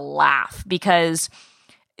 I'm going to laugh because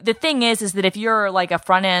the thing is that if you're like a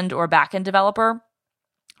front end or back end developer,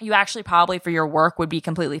 you actually probably for your work would be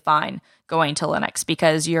completely fine going to Linux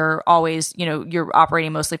because you're always, you're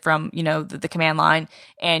operating mostly from, the command line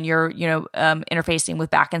and you're, interfacing with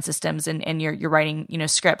backend systems and you're writing,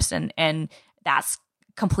 scripts and that's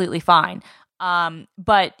completely fine.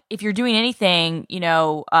 But if you're doing anything,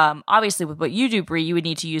 obviously with what you do, Brie, you would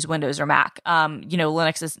need to use Windows or Mac.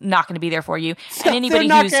 Linux is not going to be there for you. And anybody they're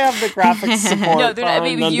not who's going to have the graphics support. no, they're not,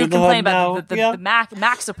 I mean, you complain about the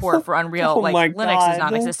Mac support for Unreal. Oh like Linux God. is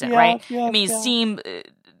non-existent, Yeah, right? yeah, I mean, yeah. Steam,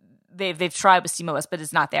 they've tried with SteamOS, but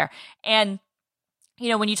it's not there. And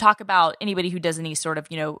when you talk about anybody who does any sort of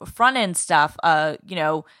front end stuff,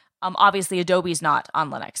 obviously Adobe's not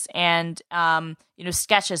on Linux, and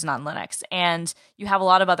Sketch isn't on Linux, and you have a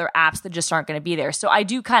lot of other apps that just aren't going to be there. So I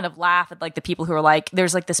do kind of laugh at like the people who are like,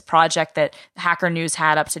 there's like this project that Hacker News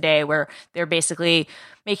had up today where they're basically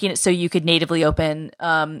making it so you could natively open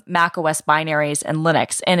Mac OS binaries and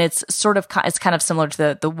Linux, and it's kind of similar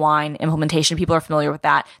to the Wine implementation. People are familiar with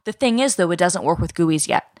that. The thing is, though, it doesn't work with GUIs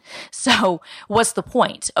yet. So what's the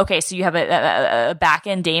point? Okay, so you have a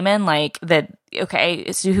backend daemon like that.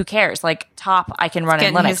 Okay, so who cares? Like top, I can run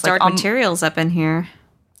in Linux. Historic materials up in here.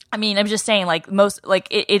 I mean, I'm just saying, like most, like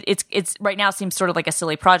it's right now seems sort of like a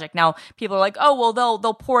silly project. Now people are like, oh well,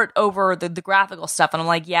 they'll port over the graphical stuff, and I'm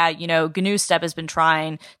like, yeah, GNU Step has been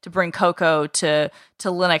trying to bring Cocoa to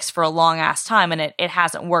Linux for a long ass time, and it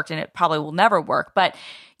hasn't worked, and it probably will never work. But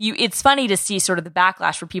it's funny to see sort of the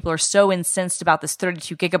backlash where people are so incensed about this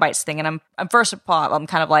 32 gigabytes thing, and I'm first of all, I'm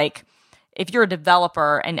kind of like, if you're a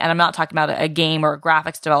developer, and I'm not talking about a game or a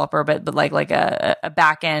graphics developer, but like a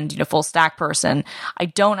back end, full stack person, I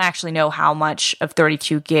don't actually know how much of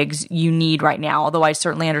 32 gigs you need right now. Although I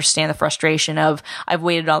certainly understand the frustration of I've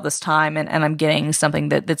waited all this time and I'm getting something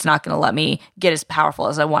that's not going to let me get as powerful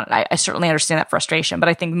as I want. I certainly understand that frustration, but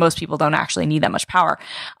I think most people don't actually need that much power.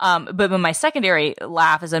 But my secondary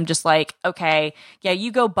laugh is I'm just like, okay, yeah, you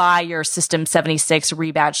go buy your System 76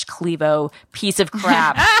 rebadged Clevo piece of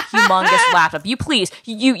crap, humongous laptop.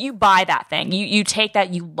 You buy that thing. You take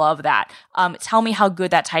that. You love that. Tell me how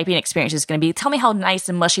good that typing experience is going to be. Tell me how nice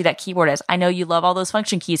and mushy that keyboard is. I know you love all those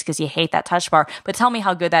function keys because you hate that touch bar, but tell me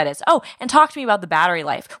how good that is. Oh, and talk to me about the battery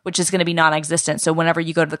life, which is going to be non-existent. So whenever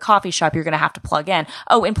you go to the coffee shop, you're going to have to plug in.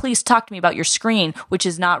 Oh, and please talk to me about your screen, which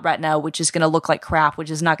is not Retina, which is going to look like crap,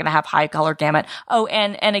 which is not going to have high color gamut. Oh,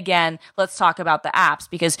 and again, let's talk about the apps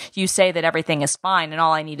because you say that everything is fine and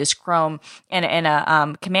all I need is Chrome and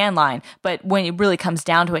a command line. But when it really comes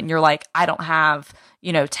down to it and you're like, I don't have,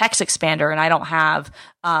 text expander and I don't have,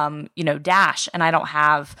 Dash and I don't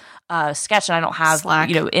have Sketch and I don't have, Slack.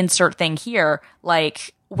 Insert thing here.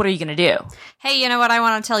 Like, what are you going to do? Hey, you know what I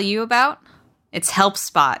want to tell you about? It's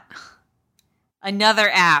HelpSpot. Another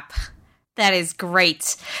app that is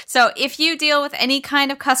great. So if you deal with any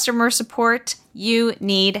kind of customer support, you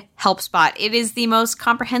need HelpSpot. It is the most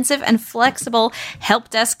comprehensive and flexible help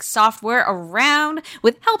desk software around.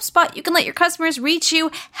 With HelpSpot, you can let your customers reach you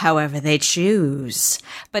however they choose,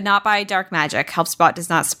 but not by dark magic. HelpSpot does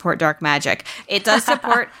not support dark magic. It does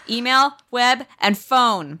support email, web, and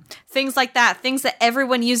phone. Things like that. Things that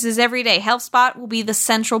everyone uses every day. HelpSpot will be the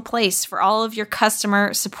central place for all of your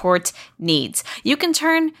customer support needs. You can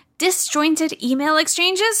turn disjointed email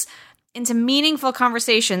exchanges into meaningful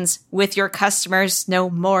conversations with your customers. No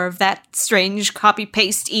more of that strange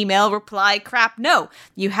copy-paste email reply crap. No,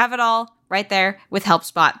 you have it all right there with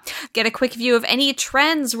HelpSpot. Get a quick view of any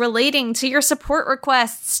trends relating to your support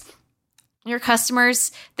requests. Your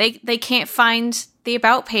customers, they can't find the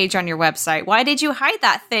About page on your website. Why did you hide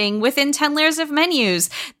that thing within 10 layers of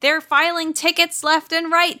menus? They're filing tickets left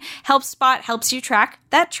and right. HelpSpot helps you track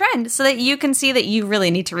that trend so that you can see that you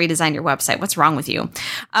really need to redesign your website. What's wrong with you?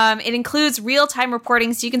 It includes real-time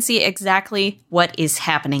reporting so you can see exactly what is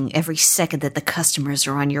happening every second that the customers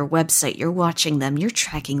are on your website. You're watching them. You're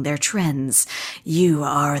tracking their trends. You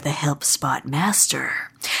are the HelpSpot master.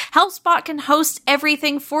 HelpSpot can host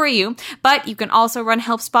everything for you, but you can also run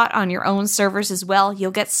HelpSpot on your own servers as well.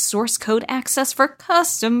 You'll get source code access for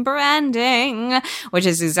custom branding, which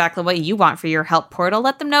is exactly what you want for your help portal.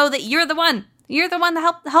 Let them know that you're the one. You're the one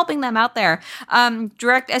helping them out there.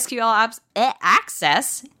 Direct SQL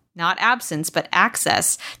access, not absence, but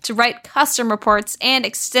access to write custom reports and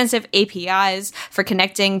extensive APIs for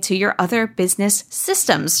connecting to your other business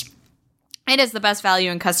systems. It is the best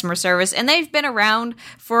value in customer service, and they've been around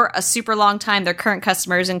for a super long time. Their current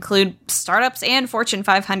customers include startups and Fortune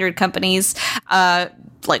 500 companies,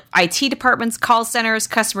 like IT departments, call centers,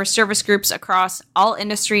 customer service groups across all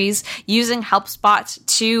industries, using HelpSpot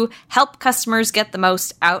to help customers get the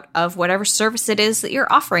most out of whatever service it is that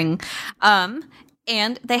you're offering.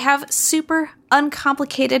 And they have super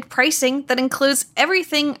uncomplicated pricing that includes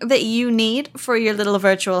everything that you need for your little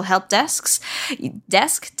virtual help desks.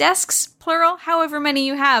 Desks, plural, however many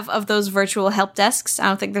you have of those virtual help desks. I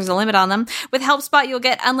don't think there's a limit on them. With HelpSpot, you'll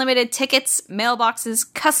get unlimited tickets,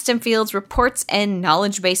 mailboxes, custom fields, reports, and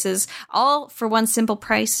knowledge bases, all for one simple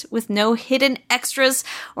price with no hidden extras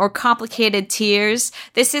or complicated tiers.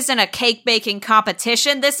 This isn't a cake baking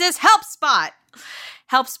competition. This is HelpSpot.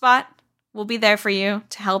 HelpSpot will be there for you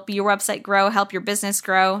to help your website grow, help your business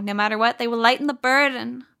grow. No matter what, they will lighten the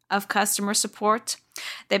burden of customer support.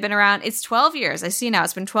 They've been around. It's 12 years. I see now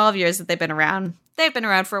it's been 12 years that they've been around. They've been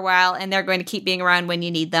around for a while, and they're going to keep being around when you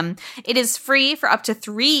need them. It is free for up to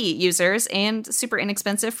 3 users and super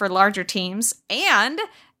inexpensive for larger teams. And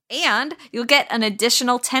you'll get an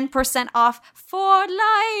additional 10% off for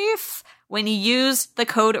life when you use the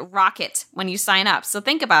code ROCKET when you sign up. So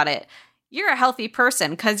think about it. You're a healthy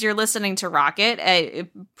person because you're listening to Rocket, a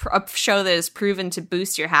show that is proven to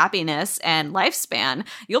boost your happiness and lifespan.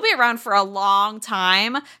 You'll be around for a long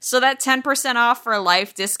time, so that 10% off for a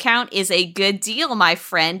life discount is a good deal, my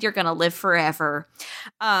friend. You're going to live forever.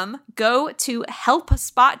 Go to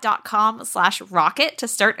helpspot.com/rocket to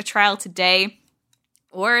start a trial today.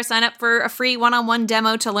 Or sign up for a free one-on-one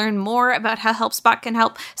demo to learn more about how HelpSpot can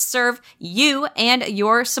help serve you and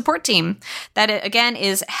your support team. That, again,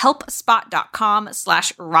 is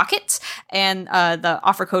helpspot.com/rocket. And the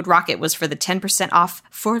offer code ROCKET was for the 10% off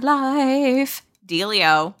for life.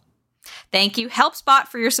 Dealio. Thank you, HelpSpot,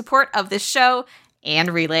 for your support of this show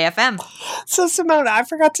and Relay FM. So, Simone, I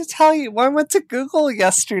forgot to tell you, when I went to Google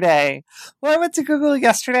yesterday, like,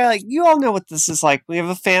 you all know what this is like. We have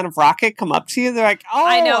a fan of Rocket come up to you. They're like, oh,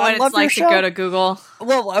 I know what love it's like your to show. go to Google.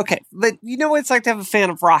 Well, okay, but you know what it's like to have a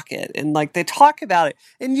fan of Rocket, and like they talk about it.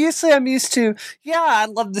 And usually I'm used to, yeah, I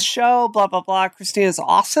love the show, blah, blah, blah. Christina's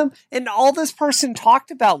awesome. And all this person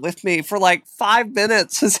talked about with me for like 5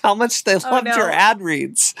 minutes was how much they loved your ad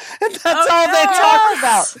reads. And that's all they talked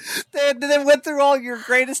about. They went through all your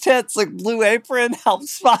greatest hits, like Blue Apron,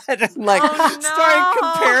 HelpSpot, and like started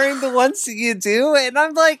comparing the ones that you do. And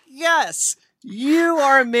I'm like, yes, you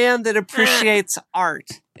are a man that appreciates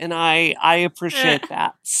art. And I appreciate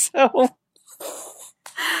that. So,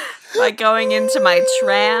 like going into my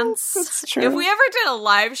trance. That's true. If we ever did a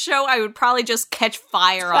live show, I would probably just catch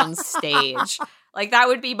fire on stage. Like that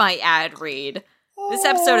would be my ad read. This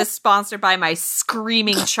episode is sponsored by my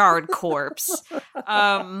screaming charred corpse.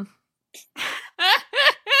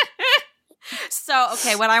 So,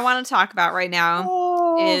 okay, what I want to talk about right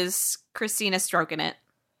now is Christina stroking it.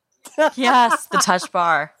 Yes, the touch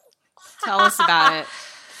bar. Tell us about it.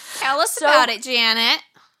 Tell us about it, Janet.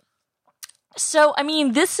 So, I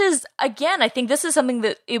mean, this is, again, I think this is something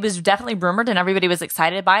that it was definitely rumored and everybody was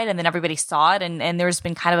excited by it, and then everybody saw it, and there's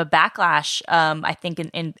been kind of a backlash, I think,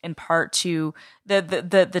 in part to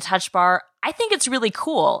the touch bar. I think it's really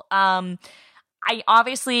cool. I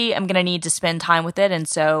obviously am going to need to spend time with it, and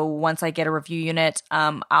so once I get a review unit,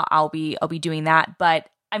 I'll be doing that. But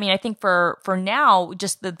I mean, I think for now,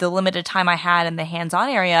 just the limited time I had in the hands-on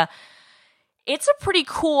area, it's a pretty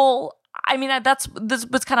cool. I mean, this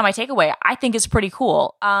was kind of my takeaway. I think it's pretty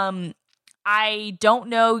cool. I don't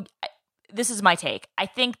know. This is my take. I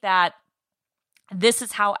think that this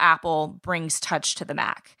is how Apple brings touch to the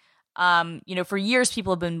Mac. For years,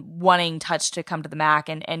 people have been wanting touch to come to the Mac,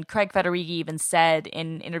 and Craig Federighi even said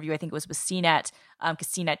in an interview, I think it was with CNET, because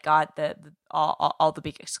CNET got all the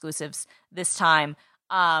big exclusives this time,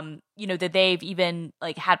 that they've even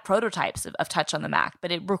like had prototypes of touch on the Mac,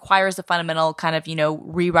 but it requires a fundamental kind of,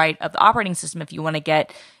 rewrite of the operating system if you want to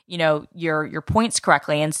get, your points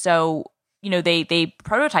correctly. And so, they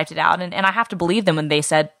prototyped it out, and I have to believe them when they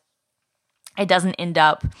said it doesn't end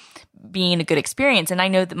up being a good experience. And I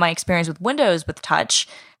know that my experience with Windows with touch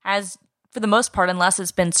has, for the most part, unless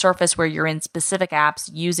it's been Surface where you're in specific apps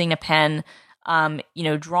using a pen,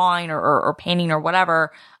 drawing or painting or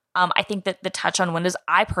whatever, I think that the touch on Windows,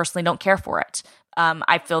 I personally don't care for it.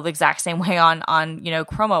 I feel the exact same way on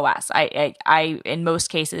Chrome OS. I in most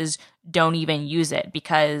cases don't even use it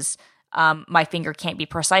because my finger can't be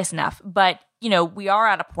precise enough. But we are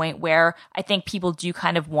at a point where I think people do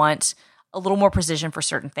kind of want a little more precision for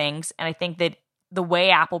certain things, and I think that the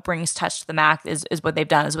way Apple brings touch to the Mac is what they've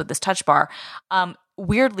done is with this touch bar.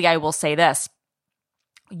 Weirdly, I will say this: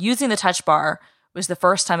 using the touch bar was the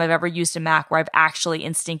first time I've ever used a Mac where I've actually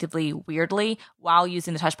instinctively, weirdly, while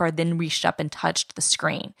using the touch bar, then reached up and touched the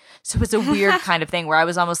screen. So it was a weird kind of thing where I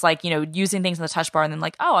was almost like, using things on the touch bar and then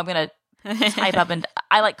like, oh, I'm going to type up, and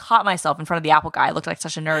I like caught myself in front of the Apple guy. I looked like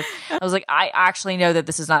such a nerd. I was like, I actually know that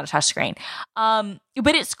this is not a touch screen. But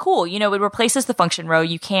it's cool. It replaces the function row.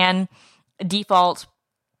 You can default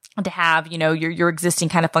to have, your existing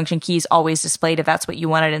kind of function keys always displayed if that's what you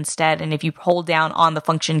wanted instead. And if you hold down on the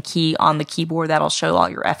function key on the keyboard, that'll show all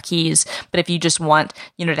your F keys. But if you just want,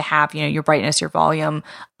 to have, your brightness, your volume,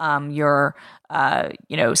 your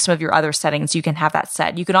some of your other settings, you can have that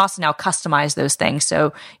set. You can also now customize those things.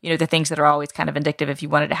 So, the things that are always kind of indicative, if you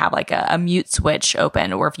wanted to have like a mute switch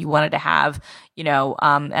open, or if you wanted to have,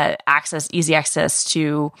 easy access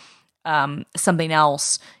to something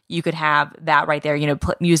else, you could have that right there,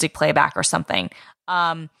 music playback or something.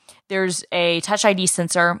 There's a Touch ID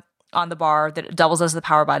sensor on the bar that doubles as the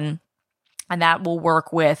power button, and that will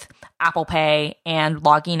work with Apple Pay and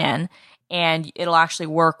logging in. And it'll actually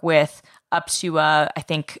work with up to, I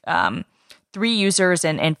think, 3 users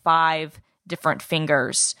and 5 different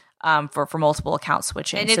fingers for multiple account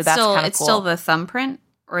switching. And so that's kind of cool. It's still the thumbprint,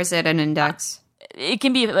 or is it an index? It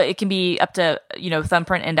can be up to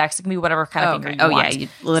thumbprint, index. It can be whatever kind of finger you want. Oh yeah, you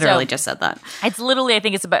literally just said that. It's literally, I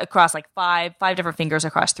think it's about across like five different fingers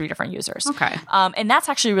across 3 different users. Okay. And that's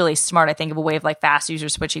actually really smart. I think of a way of like fast user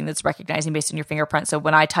switching that's recognizing based on your fingerprint. So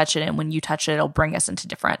when I touch it and when you touch it, it'll bring us into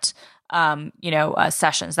different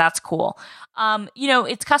sessions. That's cool.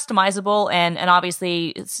 It's customizable, and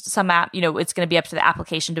obviously some app, it's going to be up to the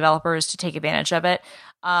application developers to take advantage of it.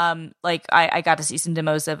 Like I got to see some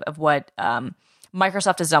demos of what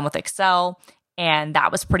Microsoft has done with Excel, and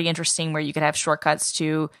that was pretty interesting, where you could have shortcuts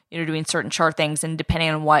to, doing certain chart things, and depending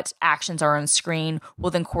on what actions are on screen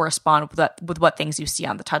will then correspond with what things you see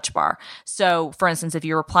on the touch bar. So for instance, if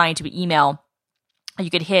you're replying to an email, you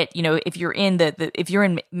could hit, if you're in if you're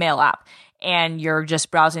in Mail app and you're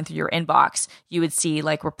just browsing through your inbox, you would see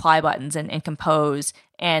like reply buttons and compose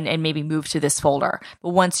and maybe move to this folder. But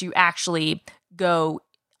once you actually go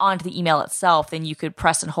onto the email itself, then you could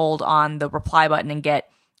press and hold on the reply button and get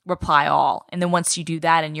reply all. And then once you do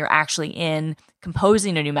that and you're actually in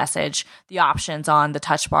composing a new message, the options on the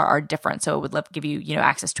touch bar are different. So it would give you,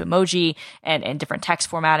 access to emoji and different text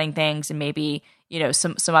formatting things, and maybe,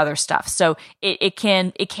 some other stuff. So it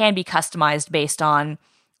can be customized based on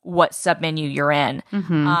what submenu you're in.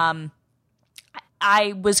 Mm-hmm.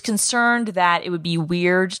 I was concerned that it would be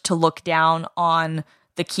weird to look down on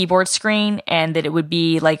the keyboard screen, and that it would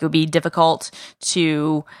be difficult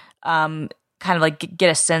to kind of like get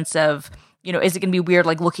a sense of, is it going to be weird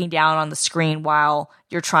like looking down on the screen while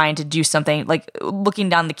you're trying to do something, like looking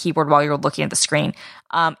down the keyboard while you're looking at the screen.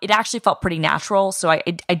 It actually felt pretty natural, so I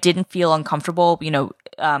didn't feel uncomfortable,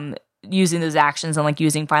 using those actions and like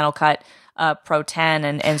using Final Cut Pro 10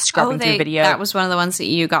 and scrubbing through video. That was one of the ones that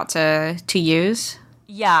you got to use?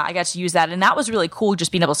 Yeah, I got to use that. And that was really cool,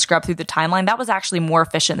 just being able to scrub through the timeline. That was actually more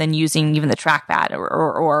efficient than using even the trackpad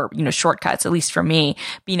or shortcuts, at least for me,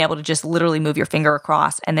 being able to just literally move your finger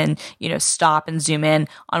across and then, stop and zoom in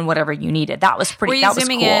on whatever you needed. That was pretty, that was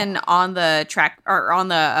cool. Were you zooming in on the track or on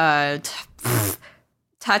the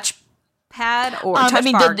touch pad or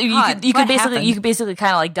touch bar? You could basically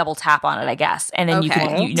kind of like double tap on it, I guess. And then you could,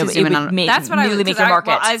 it would make, that's what I was, make your market.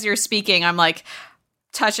 Well, as you're speaking, I'm like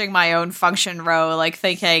touching my own function row, like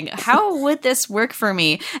thinking, how would this work for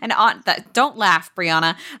me? And on that, don't laugh,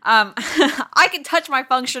 Brianna. I can touch my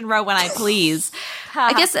function row when I please.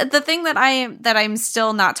 I guess the thing that I'm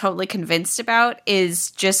still not totally convinced about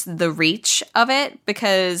is just the reach of it,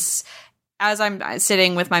 because as I'm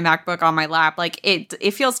sitting with my MacBook on my lap, like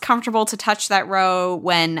it feels comfortable to touch that row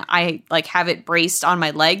when I like have it braced on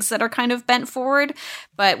my legs that are kind of bent forward,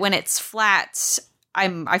 but when it's flat,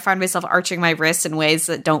 I find myself arching my wrists in ways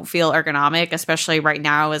that don't feel ergonomic, especially right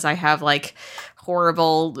now as I have like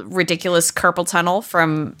horrible, ridiculous carpal tunnel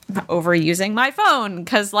from overusing my phone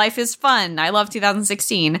because life is fun. I love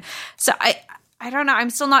 2016. So I don't know. I'm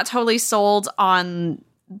still not totally sold on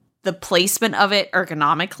the placement of it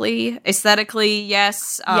ergonomically. Aesthetically,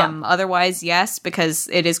 yes. Otherwise, yes, because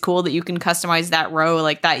it is cool that you can customize that row,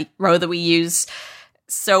 like that row that we use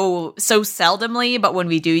so seldomly, but when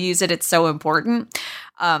we do use it, it's so important.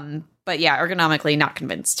 But yeah, ergonomically, not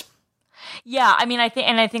convinced. Yeah, I mean, I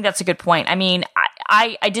think that's a good point. I mean,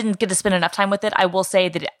 I didn't get to spend enough time with it. I will say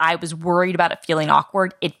that I was worried about it feeling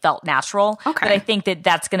awkward. It felt natural. Okay. But I think that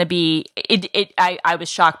that's going to be it. I was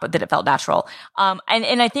shocked, but that it felt natural.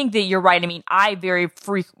 And I think that you're right. I mean, I very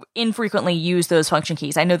infrequently use those function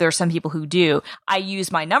keys. I know there are some people who do. I use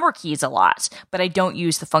my number keys a lot, but I don't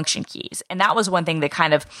use the function keys. And that was one thing that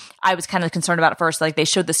I was kind of concerned about at first. Like they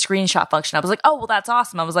showed the screenshot function. I was like, oh, well, that's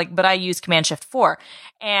awesome. I was like, but I use Command Shift 4.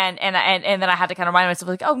 And then I had to kind of remind myself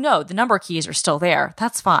like, oh no, the number keys are still there.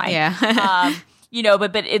 That's fine. Yeah.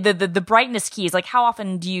 But the brightness keys, like how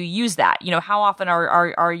often do you use that? How often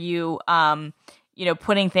are you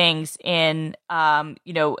putting things in, they're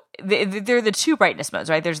the two brightness modes,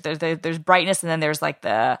 right? There's brightness and then there's like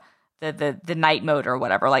the night mode or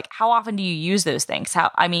whatever. Like how often do you use those things?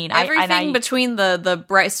 Everything between the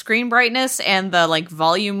bright screen brightness and the like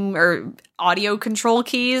volume or audio control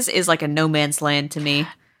keys is like a no man's land to me.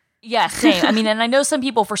 Yeah, same. I mean, and I know some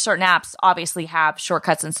people for certain apps obviously have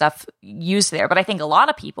shortcuts and stuff used there, but I think a lot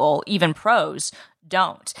of people, even pros,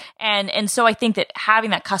 don't. And so I think that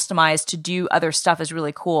having that customized to do other stuff is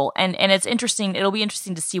really cool. And it's interesting. It'll be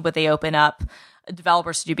interesting to see what they open up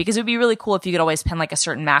developers to do, because it would be really cool if you could always pin like a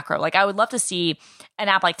certain macro. Like I would love to see an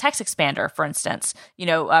app like Text Expander, for instance,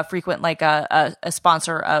 frequent like a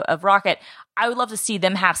sponsor of Rocket. I would love to see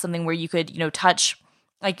them have something where you could, touch,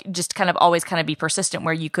 like just kind of always kind of be persistent,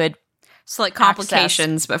 where you could like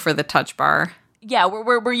complications, but for the touch bar. Yeah,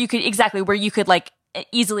 where you could like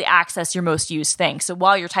easily access your most used thing. So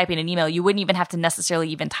while you're typing an email, you wouldn't even have to necessarily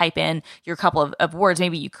even type in your couple of words.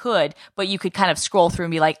 Maybe you could, but you could kind of scroll through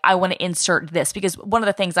and be like, I want to insert this. Because one of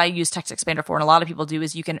the things I use Text Expander for, and a lot of people do,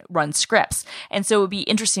 is you can run scripts. And so it would be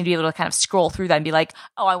interesting to be able to kind of scroll through that and be like,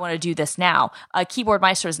 oh, I want to do this now. Keyboard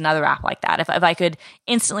Maestro is another app like that. If I could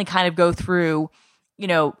instantly kind of go through,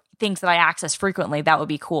 things that I access frequently, that would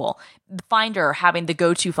be cool. The Finder, having the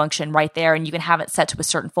go-to function right there, and you can have it set to a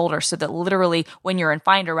certain folder so that literally when you're in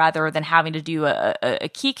Finder, rather than having to do a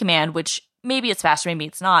key command, which maybe it's faster, maybe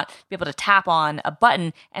it's not, be able to tap on a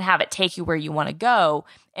button and have it take you where you want to go,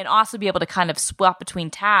 and also be able to kind of swap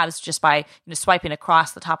between tabs just by swiping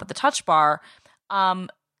across the top of the touch bar. I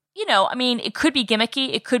mean, it could be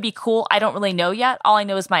gimmicky, it could be cool. I don't really know yet. All I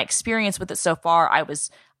know is my experience with it so far.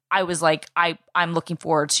 I was like, I'm looking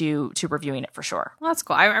forward to reviewing it for sure. Well, that's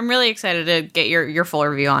cool. I'm really excited to get your full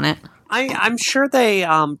review on it. I'm sure they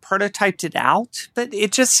prototyped it out, but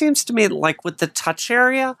it just seems to me like with the touch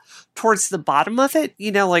area towards the bottom of it,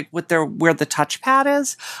 like with where the touchpad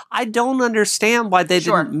is, I don't understand why they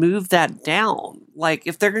didn't move that down. Like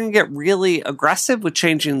if they're going to get really aggressive with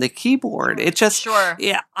changing the keyboard, it just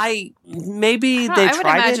yeah. They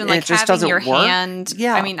tried it and it just doesn't work. Hand,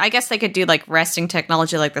 yeah, I mean, I guess they could do like resting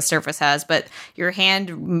technology like the Surface has, but your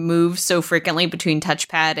hand moves so frequently between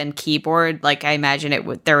touchpad and keyboard. Like I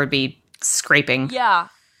imagine there would be scraping. Yeah.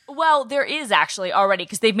 Well, there is actually already,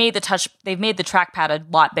 because they've made the trackpad a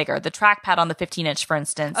lot bigger. The trackpad on the 15-inch, for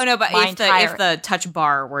instance. Oh no, but if the touch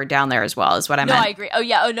bar were down there as well, is what I meant. No, I agree. Oh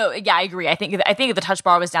yeah. Oh no, yeah, I agree. I think if the touch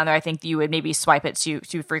bar was down there, I think you would maybe swipe it too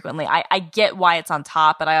frequently. I get why it's on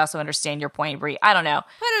top, but I also understand your point, Brie. I don't know.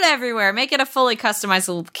 Put it everywhere. Make it a fully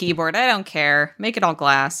customizable keyboard. I don't care. Make it all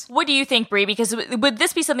glass. What do you think, Brie? Because would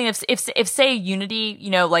this be something if say Unity,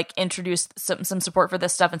 like introduced some support for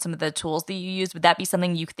this stuff and some of the tools that you use, would that be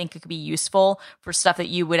something you think it could be useful for stuff that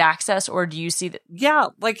you would access, or do you see that? Yeah,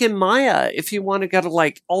 like in Maya, if you want to go to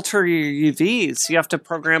like alter your UVs, you have to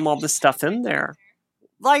program all this stuff in there.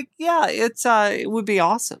 Like, yeah, it would be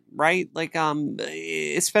awesome, right? Like,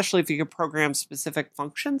 especially if you could program specific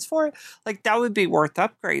functions for it, like that would be worth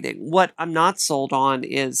upgrading. What I'm not sold on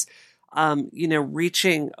is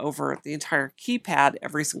reaching over the entire keypad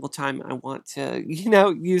every single time I want to,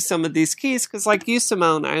 use some of these keys. Because like you,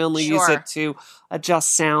 Simone, I only use it to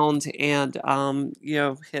adjust sound and,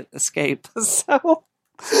 hit escape. So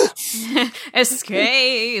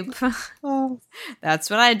escape. That's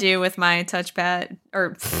what I do with my touchpad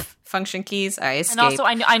or function keys. I escape. And also,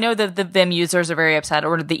 I know that the Vim users are very upset,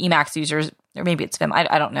 or the Emacs users, or maybe it's Vim.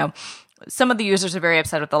 I don't know. Some of the users are very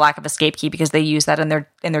upset with the lack of escape key because they use that in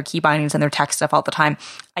their key bindings and their text stuff all the time.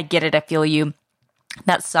 I get it. I feel you.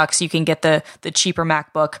 That sucks. You can get the cheaper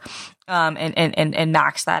MacBook and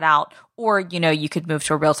max that out, or you could move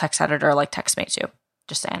to a real text editor like TextMate 2.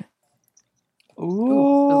 Just saying.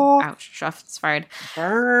 Ooh. Ouch, shots fired.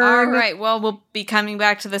 Burn. All right, well, we'll be coming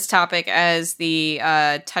back to this topic as the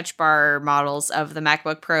touch bar models of the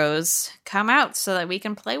MacBook Pros come out so that we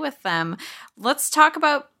can play with them. Let's talk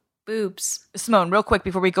about boobs. Simone, real quick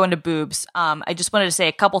before we go into boobs, I just wanted to say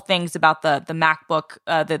a couple things about the MacBook,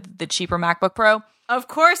 the cheaper MacBook Pro. Of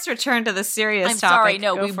course, return to the serious topic. I'm sorry,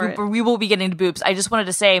 no, we will be getting to boobs. I just wanted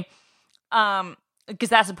to say, because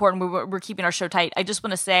that's important. We're keeping our show tight. I just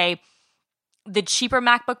want to say the cheaper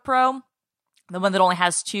MacBook Pro, the one that only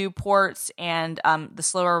has 2 ports and the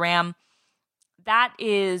slower RAM, that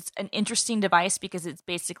is an interesting device because it's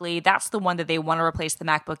basically, that's the one that they want to replace the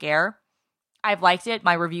MacBook Air. I've liked it.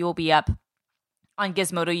 My review will be up on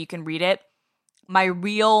Gizmodo. You can read it. My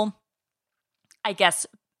real, I guess,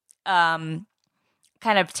 kind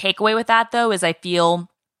of takeaway with that, though, is I feel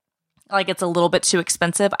like it's a little bit too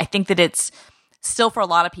expensive. I think that it's still, for a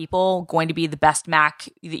lot of people, going to be the best Mac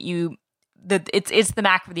it's the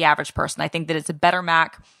Mac for the average person. I think that it's a better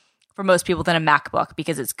Mac for most people than a MacBook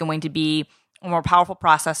because it's going to be a more powerful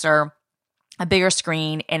processor, a bigger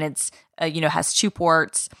screen, and it's has 2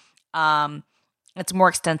 ports. It's more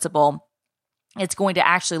extensible. It's going to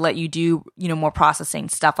actually let you do more processing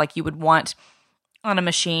stuff like you would want on a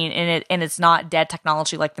machine, and it's not dead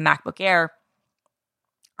technology like the MacBook Air.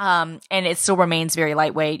 And it still remains very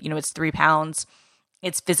lightweight. It's 3 pounds.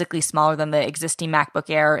 It's physically smaller than the existing MacBook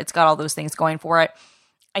Air. It's got all those things going for it.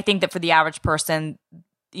 I think that for the average person,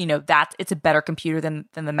 that it's a better computer than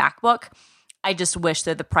the MacBook. I just wish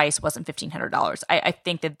that the price wasn't $1,500. I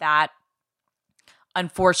think that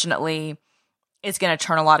unfortunately is going to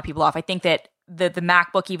turn a lot of people off. I think that the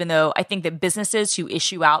MacBook, even though I think that businesses who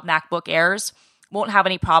issue out MacBook Airs won't have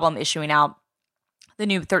any problem issuing out the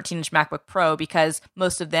new 13-inch MacBook Pro because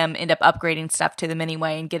most of them end up upgrading stuff to them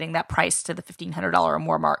anyway and getting that price to the $1,500 or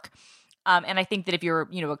more mark. And I think that if you're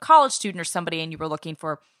a college student or somebody and you were looking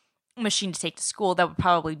for a machine to take to school, that would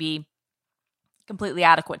probably be completely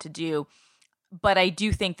adequate to do. But I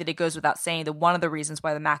do think that it goes without saying that one of the reasons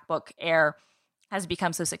why the MacBook Air has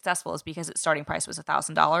become so successful is because its starting price was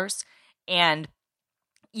 $1,000. And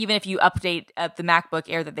even if you update the MacBook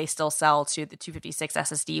Air that they still sell to the 256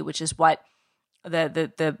 SSD, which is what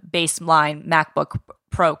the baseline MacBook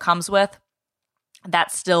Pro comes with,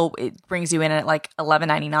 that still, it brings you in at like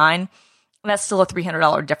 $1,199. And that's still a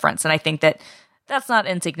 $300 difference. And I think that that's not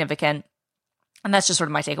insignificant. And that's just sort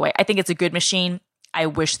of my takeaway. I think it's a good machine. I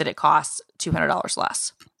wish that it costs $200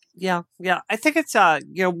 less. Yeah. I think it's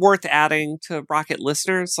worth adding to Rocket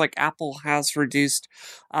listeners. Like Apple has reduced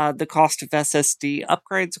the cost of SSD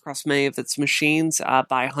upgrades across many of its machines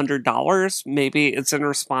by $100. Maybe it's in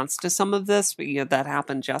response to some of this, but that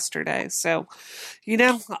happened yesterday. So,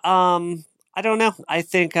 I don't know. I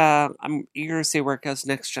think I'm eager to see where it goes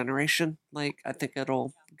next generation. Like I think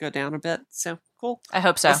it'll go down a bit. So cool. I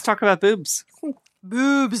hope so. Let's talk about boobs.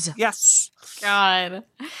 Boobs. Yes. God.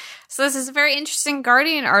 So this is a very interesting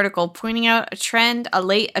Guardian article pointing out a trend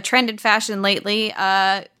in fashion lately.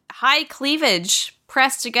 High cleavage,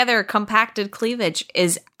 pressed together, compacted cleavage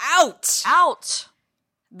is out.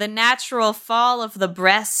 The natural fall of the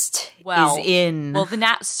breast is in. Well,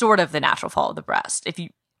 sort of the natural fall of the breast.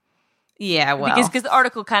 Because the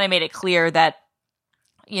article kind of made it clear that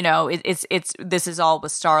this is all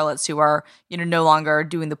with starlets who are, no longer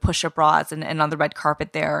doing the push-up bras and on the red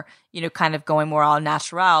carpet there, kind of going more all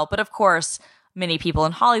natural. But of course, many people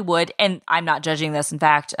in Hollywood, and I'm not judging this. In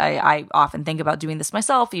fact, I often think about doing this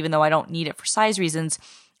myself, even though I don't need it for size reasons,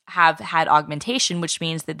 have had augmentation, which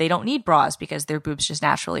means that they don't need bras because their boobs just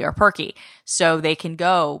naturally are perky. So they can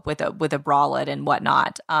go with a bralette and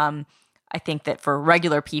whatnot. I think that for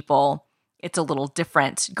regular people, it's a little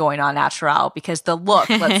different going on natural because the look,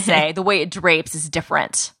 let's say, the way it drapes is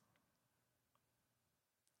different.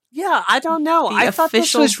 Yeah, I don't know. I thought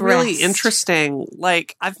this was really interesting.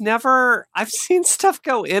 Like, I've seen stuff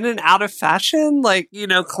go in and out of fashion, like,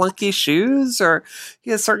 clunky shoes or,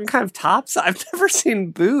 certain kind of tops. I've never seen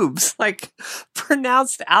boobs, like,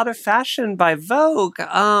 pronounced out of fashion by Vogue.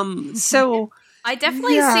 So... I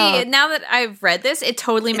definitely see it now that I've read this. It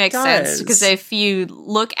totally makes sense because if you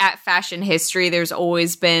look at fashion history, there's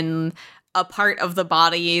always been a part of the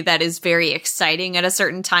body that is very exciting at a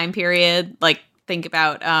certain time period. Like think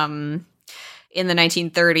about in the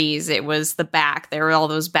 1930s, it was the back. There were all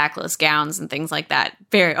those backless gowns and things like that.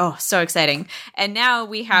 So exciting. And now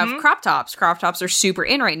we have crop tops. Crop tops are super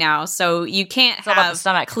in right now. So you can't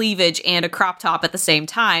have cleavage and a crop top at the same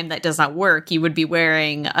time. That does not work. You would be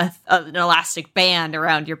wearing an elastic band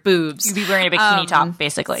around your boobs. You'd be wearing a bikini top,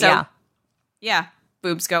 basically. Yeah.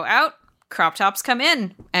 Boobs go out. Crop tops come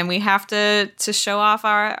in. And we have to show off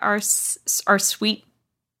our sweet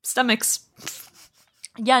stomachs.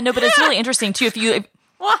 Yeah, no, but it's really interesting too.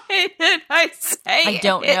 Why did I say I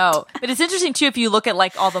don't know. But it's interesting too if you look at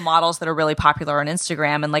like all the models that are really popular on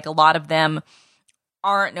Instagram, and like a lot of them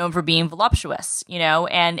aren't known for being voluptuous,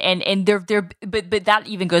 and they're but that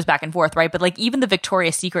even goes back and forth, right? But like even the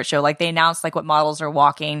Victoria's Secret show, like they announced like what models are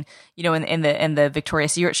walking, in the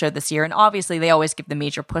Victoria's Secret show this year, and obviously they always give the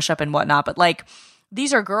major push up and whatnot, but like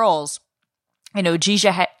these are girls Gigi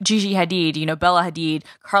Hadid, Bella Hadid,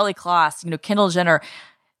 Karlie Kloss, Kendall Jenner,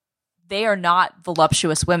 they are not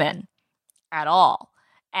voluptuous women at all.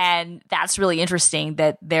 And that's really interesting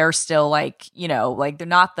that they're still like they're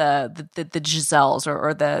not the Giselles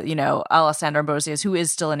or the, Alessandra Ambrosius, who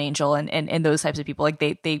is still an angel, and those types of people. Like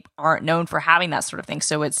they aren't known for having that sort of thing.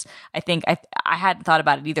 So I think I hadn't thought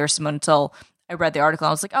about it either, Simone, until I read the article.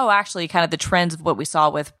 I was like, oh, actually kind of the trends of what we saw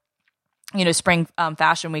with, spring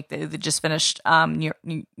fashion week that just finished,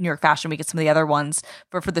 New York Fashion Week and some of the other ones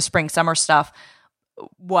for the spring summer stuff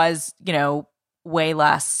was, way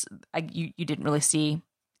less. You didn't really see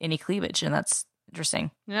any cleavage, and that's interesting.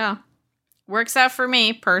 Yeah. Works out for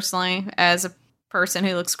me personally as a person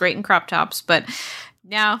who looks great in crop tops, but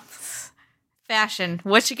now fashion,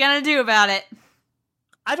 what you gonna do about it?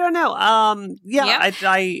 I don't know. Yeah,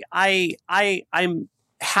 yep. I'm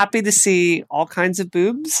happy to see all kinds of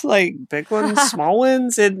boobs, like big ones, small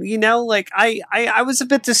ones. And, I was a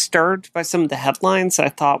bit disturbed by some of the headlines I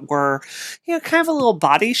thought were, kind of a little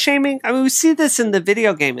body shaming. I mean, we see this in the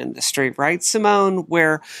video game industry, right, Simone,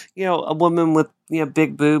 where, a woman with,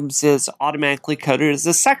 big boobs is automatically coded as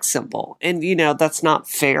a sex symbol. And, that's not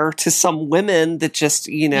fair to some women that just,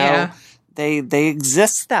 Yeah. They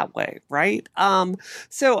exist that way, right?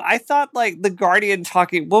 So I thought like the Guardian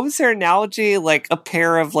talking, what was their analogy? Like a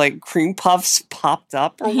pair of like cream puffs popped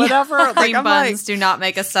up or whatever. Yeah. Cream buns do not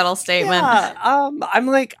make a subtle statement. Yeah, I'm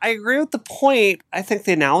like, I agree with the point. I think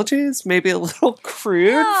the analogy is maybe a little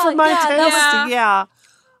crude for my taste. Yeah.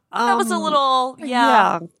 That was a little,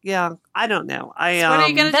 yeah. I don't know. What are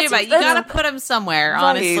you going to do about it? You got to put them somewhere,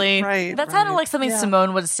 honestly. Right. That sounded like something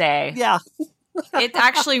Simone would say. Yeah. It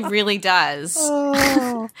actually really does.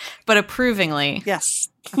 Oh. But approvingly. Yes.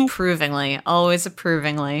 Approvingly. Always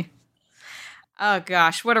approvingly. Oh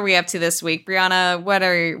gosh, what are we up to this week, Brianna? What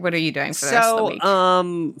are you doing for the rest of the week?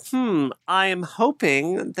 I am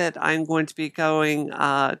hoping that I'm going to be going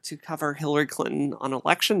to cover Hillary Clinton on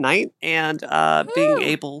election night and being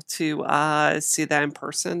able to see that in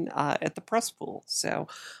person at the press pool. So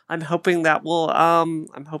I'm hoping that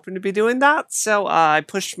I'm hoping to be doing that. So I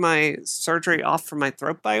pushed my surgery off for my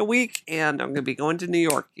throat by a week, and I'm going to be going to New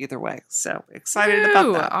York either way. So excited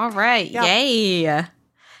about that. All right, yeah. Yay!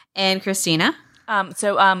 And Christina.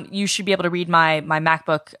 So you should be able to read my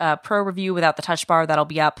MacBook Pro review without the touch bar. That'll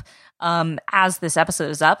be up as this episode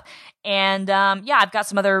is up. And I've got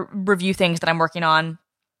some other review things that I'm working on,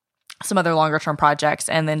 some other longer term projects,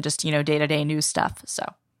 and then just, day-to-day news stuff. So.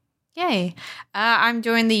 Yay. I'm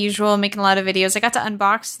doing the usual, making a lot of videos. I got to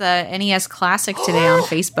unbox the NES Classic today on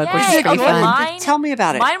Facebook, which is pretty fun. Tell me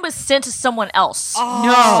about it. Mine was sent to someone else. Oh.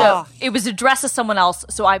 No. So it was addressed to someone else,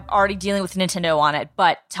 so I'm already dealing with Nintendo on it.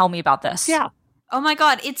 But tell me about this. Yeah. Oh my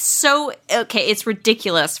god, it's so okay, it's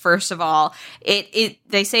ridiculous, first of all.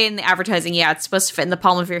 They say in the advertising, it's supposed to fit in the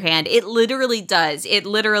palm of your hand. It literally does. It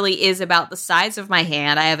literally is about the size of my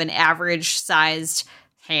hand. I have an average sized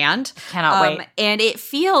hand. Cannot wait. And it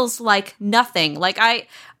feels like nothing. Like I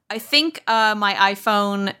think my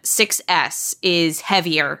iPhone 6S is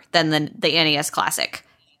heavier than the NES Classic.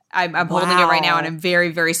 I'm holding it right now, and I'm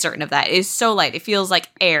very, very certain of that. It is so light. It feels like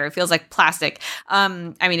air. It feels like plastic. I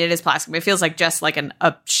mean, it is plastic, but it feels like just like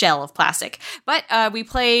a shell of plastic. But we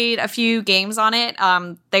played a few games on it.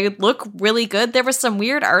 They look really good. There was some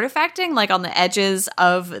weird artifacting, like on the edges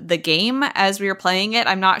of the game as we were playing it.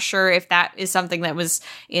 I'm not sure if that is something that was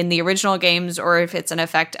in the original games or if it's an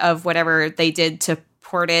effect of whatever they did to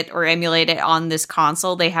port it or emulate it on this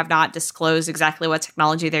console. They have not disclosed exactly what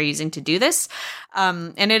technology they're using to do this.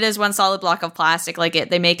 And it is one solid block of plastic.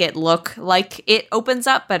 They make it look like it opens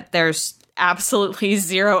up, but there's absolutely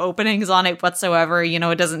zero openings on it whatsoever.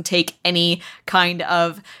 It doesn't take any kind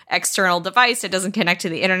of external device. It doesn't connect to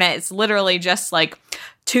the internet. It's literally just like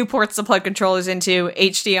 2 ports to plug controllers into,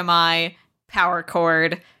 HDMI, power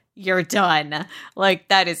cord. You're done. Like,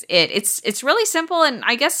 that is it. It's really simple, and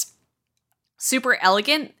I guess super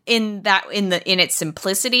elegant in its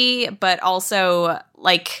simplicity, but also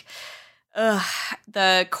like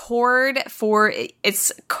the cord for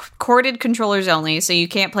it's corded controllers only, so you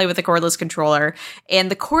can't play with a cordless controller,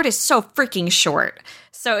 and the cord is so freaking short.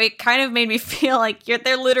 So it kind of made me feel like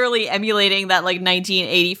they're literally emulating that like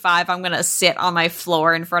 1985 I'm gonna sit on my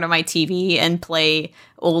floor in front of my TV and play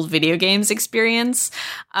old video games experience.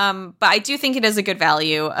 But I do think it is a good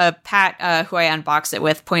value. Pat, who I unboxed it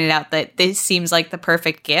with, pointed out that this seems like the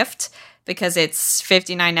perfect gift because it's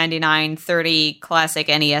 $59.99, 30 classic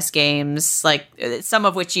NES games, like some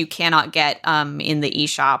of which you cannot get in the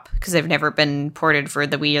eShop because they've never been ported for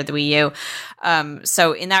the Wii or the Wii U.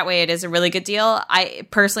 So in that way, it is a really good deal. I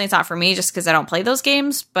personally, it's not for me just because I don't play those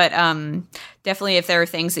games, but definitely if there are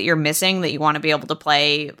things that you're missing that you want to be able to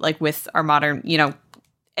play, like with our modern,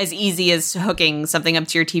 as easy as hooking something up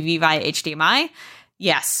to your TV via HDMI,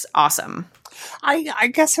 yes, awesome.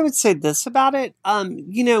 I guess I would say this about it.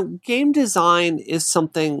 Game design is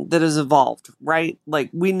something that has evolved, right?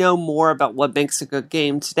 Like we know more about what makes a good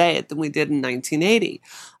game today than we did in 1980.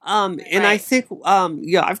 And I think,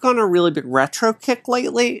 I've gone on a really big retro kick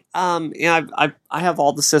lately. And I have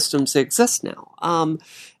all the systems that exist now.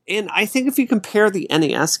 And I think if you compare the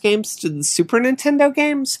NES games to the Super Nintendo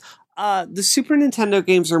games, the Super Nintendo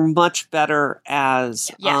games are much better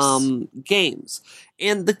as games.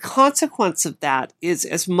 And the consequence of that is,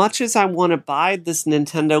 as much as I want to buy this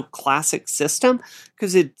Nintendo Classic system,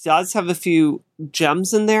 because it does have a few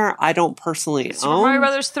gems in there I don't personally own. Super Mario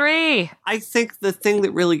Brothers 3. I think the thing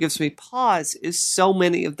that really gives me pause is so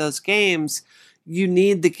many of those games, you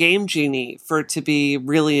need the Game Genie for it to be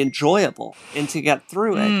really enjoyable and to get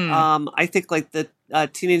through it. I think like the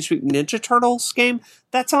Teenage Mutant Ninja Turtles game,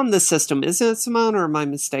 that's on the system, isn't it, Simone, or am I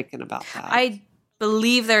mistaken about that? I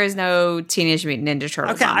believe there is no Teenage Mutant Ninja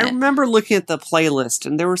Turtles on I it. remember looking at the playlist,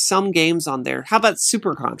 and there were some games on there. How about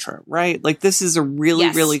Super Contra, right? Like, this is a really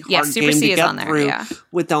hard Super game C to is get on there, through yeah.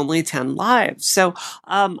 with only 10 lives. So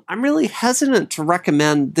I'm really hesitant to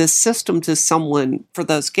recommend this system to someone for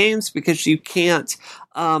those games because you can't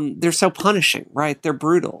they're so punishing, right? They're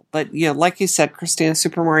brutal. But, like you said, Christina,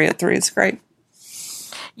 Super Mario 3 is great.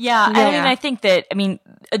 Yeah, I think that,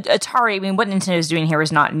 Atari, what Nintendo is doing here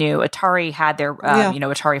is not new. Atari had their,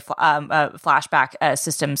 Atari flashback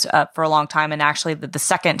systems for a long time, and actually the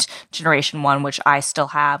second generation one, which I still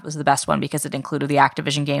have, was the best one because it included the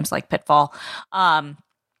Activision games like Pitfall,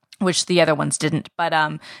 which the other ones didn't. But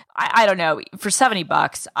I don't know, for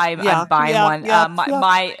 $70, I'm buying one.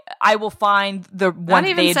 I will find the one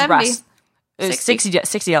not they even address. $70.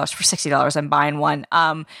 $60 for $60. I'm buying one.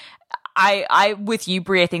 I with you,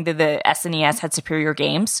 Brie, I think that the SNES had superior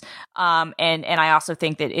games. And I also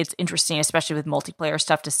think that it's interesting, especially with multiplayer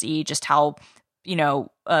stuff, to see just how,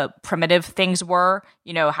 primitive things were,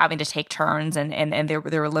 having to take turns and there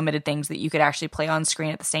were limited things that you could actually play on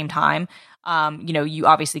screen at the same time. You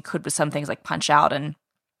obviously could with some things like Punch Out and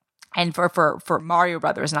for Mario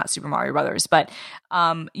Brothers, not Super Mario Brothers, but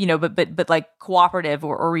but like cooperative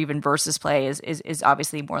or even versus play is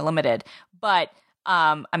obviously more limited. But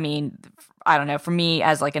I don't know. For me,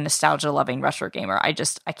 as like a nostalgia-loving retro gamer, I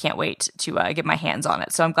can't wait to get my hands on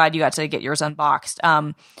it. So I'm glad you got to get yours unboxed.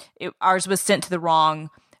 Ours was sent to the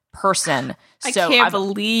wrong person. So I can't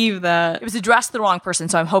believe that. It was addressed to the wrong person,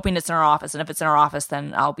 so I'm hoping it's in our office. And if it's in our office,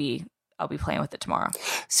 then I'll be playing with it tomorrow.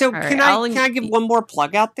 So can I give one more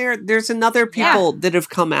plug out there? There's another people that have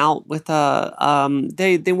come out with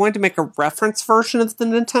they wanted to make a reference version of the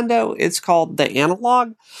Nintendo. It's called the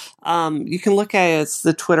Analog. You can look at it. It's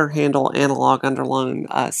the Twitter handle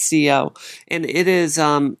analog_CO, and it is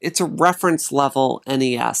it's a reference level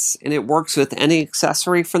NES, and it works with any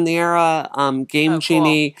accessory from the era. Game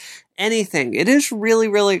Genie. Cool. Anything. It is really,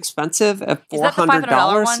 really expensive at $400. Is that the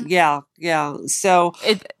 $500 one? Yeah. So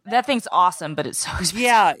that thing's awesome, but it's so expensive.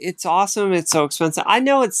 Yeah, it's awesome. It's so expensive. I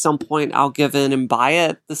know at some point I'll give in and buy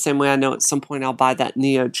it. The same way I know at some point I'll buy that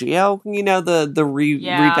Neo Geo. The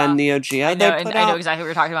redone Neo Geo. I know exactly what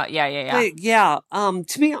you're talking about. Yeah. But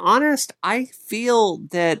to be honest, I feel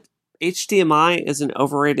that HDMI is an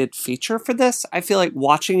overrated feature for this. I feel like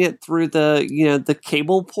watching it through the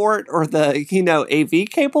cable port or the AV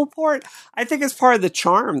cable port, I think is part of the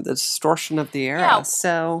charm, the distortion of the era. Yeah.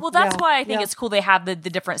 So that's why I think it's cool they have the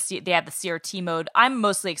different. They have the CRT mode. I'm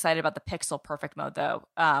mostly excited about the Pixel Perfect mode though.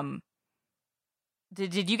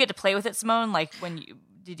 Did you get to play with it, Simone? Like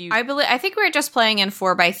did you? I think we were just playing in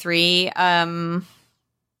 4x3.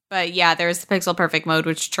 But yeah, there's the Pixel Perfect mode,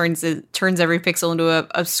 which turns every pixel into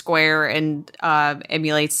a square and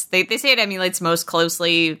emulates. They say it emulates most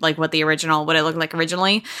closely like what it looked like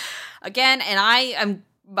originally. Again, and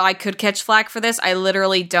I could catch flack for this. I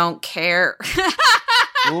literally don't care.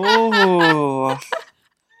 Ooh,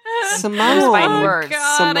 Simone, words.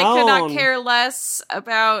 God, Simone. I could not care less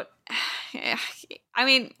about.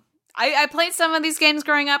 I played some of these games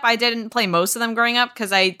growing up. I didn't play most of them growing up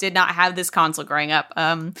because I did not have this console growing up.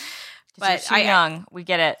 But you're young. We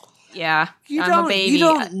get it. Yeah, I'm a baby. You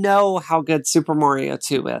don't know how good Super Mario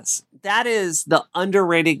 2 is. that is the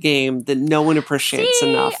underrated game that no one appreciates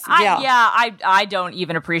enough. I don't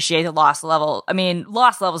even appreciate the Lost Level. I mean,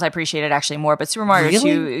 Lost Levels I appreciated actually more, but Super Mario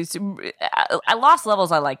 2, Lost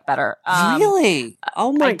Levels I like better. Really?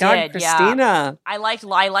 Oh my God, Christina. Yeah. I liked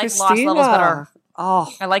Lost Levels better.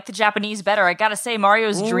 Oh, I like the Japanese better. I gotta say,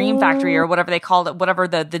 Mario's Dream Factory, or whatever they called it, whatever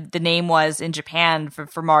the name was in Japan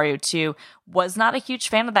for Mario 2, was not a huge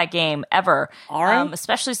fan of that game ever. All right.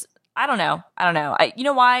 Especially, I don't know. You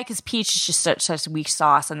know why? Because Peach is just such weak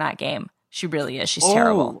sauce in that game. She really is. She's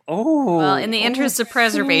terrible. Well, in the interest of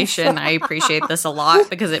preservation, I appreciate this a lot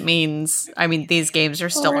because it means, these games are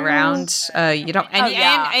still around. And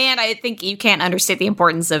I think you can't understate the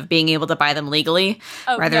importance of being able to buy them legally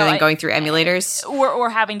rather than going through emulators. Or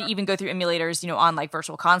having to even go through emulators, on like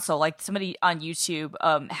Virtual Console. Like somebody on YouTube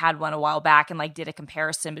had one a while back and like did a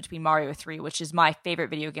comparison between Mario 3, which is my favorite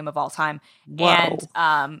video game of all time, and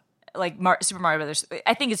Super Mario Brothers.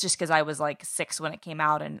 I think it's just because I was like 6 when it came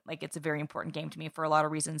out, and like it's a very important game to me for a lot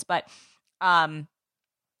of reasons. But they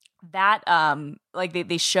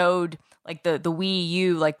showed like the Wii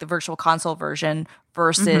U, like the Virtual Console version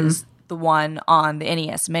versus the one on the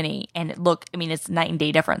NES Mini, and it's night and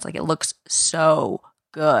day difference. Like it looks so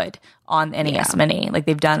good on the NES Mini. Like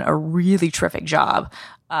they've done a really terrific job.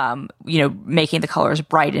 Making the colors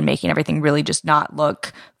bright and making everything really just not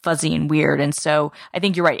look fuzzy and weird. And so I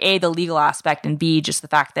think you're right. A, the legal aspect, and B, just the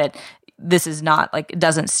fact that this is not like, it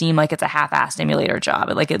doesn't seem like it's a half-assed emulator job.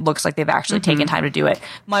 It looks like they've actually taken time to do it.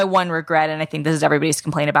 My one regret, and I think this is everybody's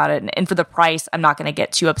complaint about it, and for the price, I'm not going to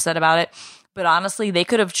get too upset about it. But honestly, they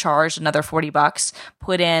could have charged another $40,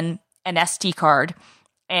 put in an SD card,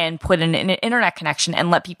 and put in an internet connection and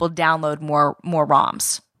let people download more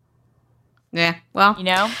ROMs. Yeah, well,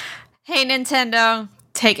 hey Nintendo,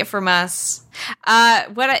 take it from us. Back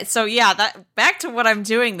to what I'm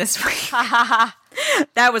doing this week.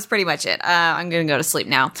 That was pretty much it. I'm gonna go to sleep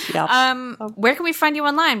now. Yep. Where can we find you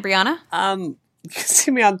online, Brianna? You can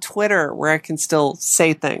see me on Twitter where I can still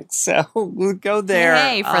say things. So we'll go there.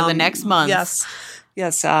 Hey, for the next month. Yes.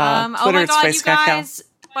 Twitter, oh my God, you guys.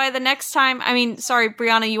 By the next time, sorry,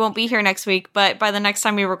 Brianna, you won't be here next week, but by the next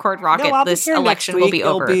time we record Rocket, this election will be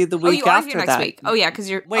over. It'll be the week after after here next that. week. Oh yeah, because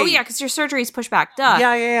your surgery's pushed back. Duh.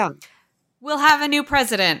 Yeah. We'll have a new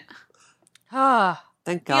president. Thank God.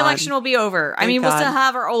 The election will be over. We'll still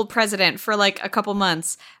have our old president for like a couple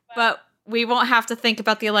months, but we won't have to think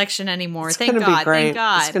about the election anymore. Thank God. Thank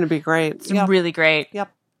God. It's going to be great. It's really great. Yep.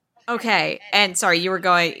 Okay, and sorry, you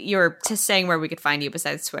were just saying where we could find you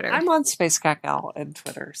besides Twitter. I'm on Space Cacao and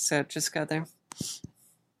Twitter, so just go there.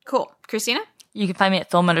 Cool. Christina? You can find me at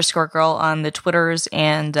film_girl on the Twitters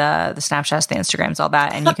and the Snapchats, the Instagrams, all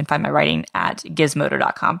that, and you can find my writing at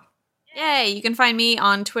gizmodo.com. Yay! You can find me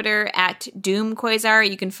on Twitter at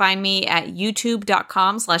DoomQuasar. You can find me at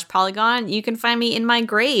youtube.com/Polygon. You can find me in my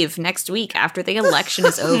grave next week after the election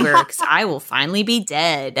is over, because I will finally be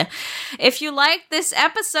dead. If you like this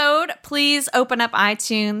episode, please open up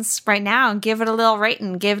iTunes right now and give it a little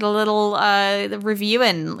rating, give it a little review,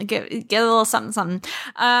 and get a little something.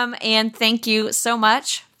 And thank you so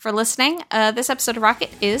much for listening. This episode of Rocket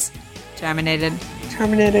is terminated.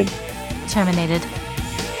 Terminated. Terminated.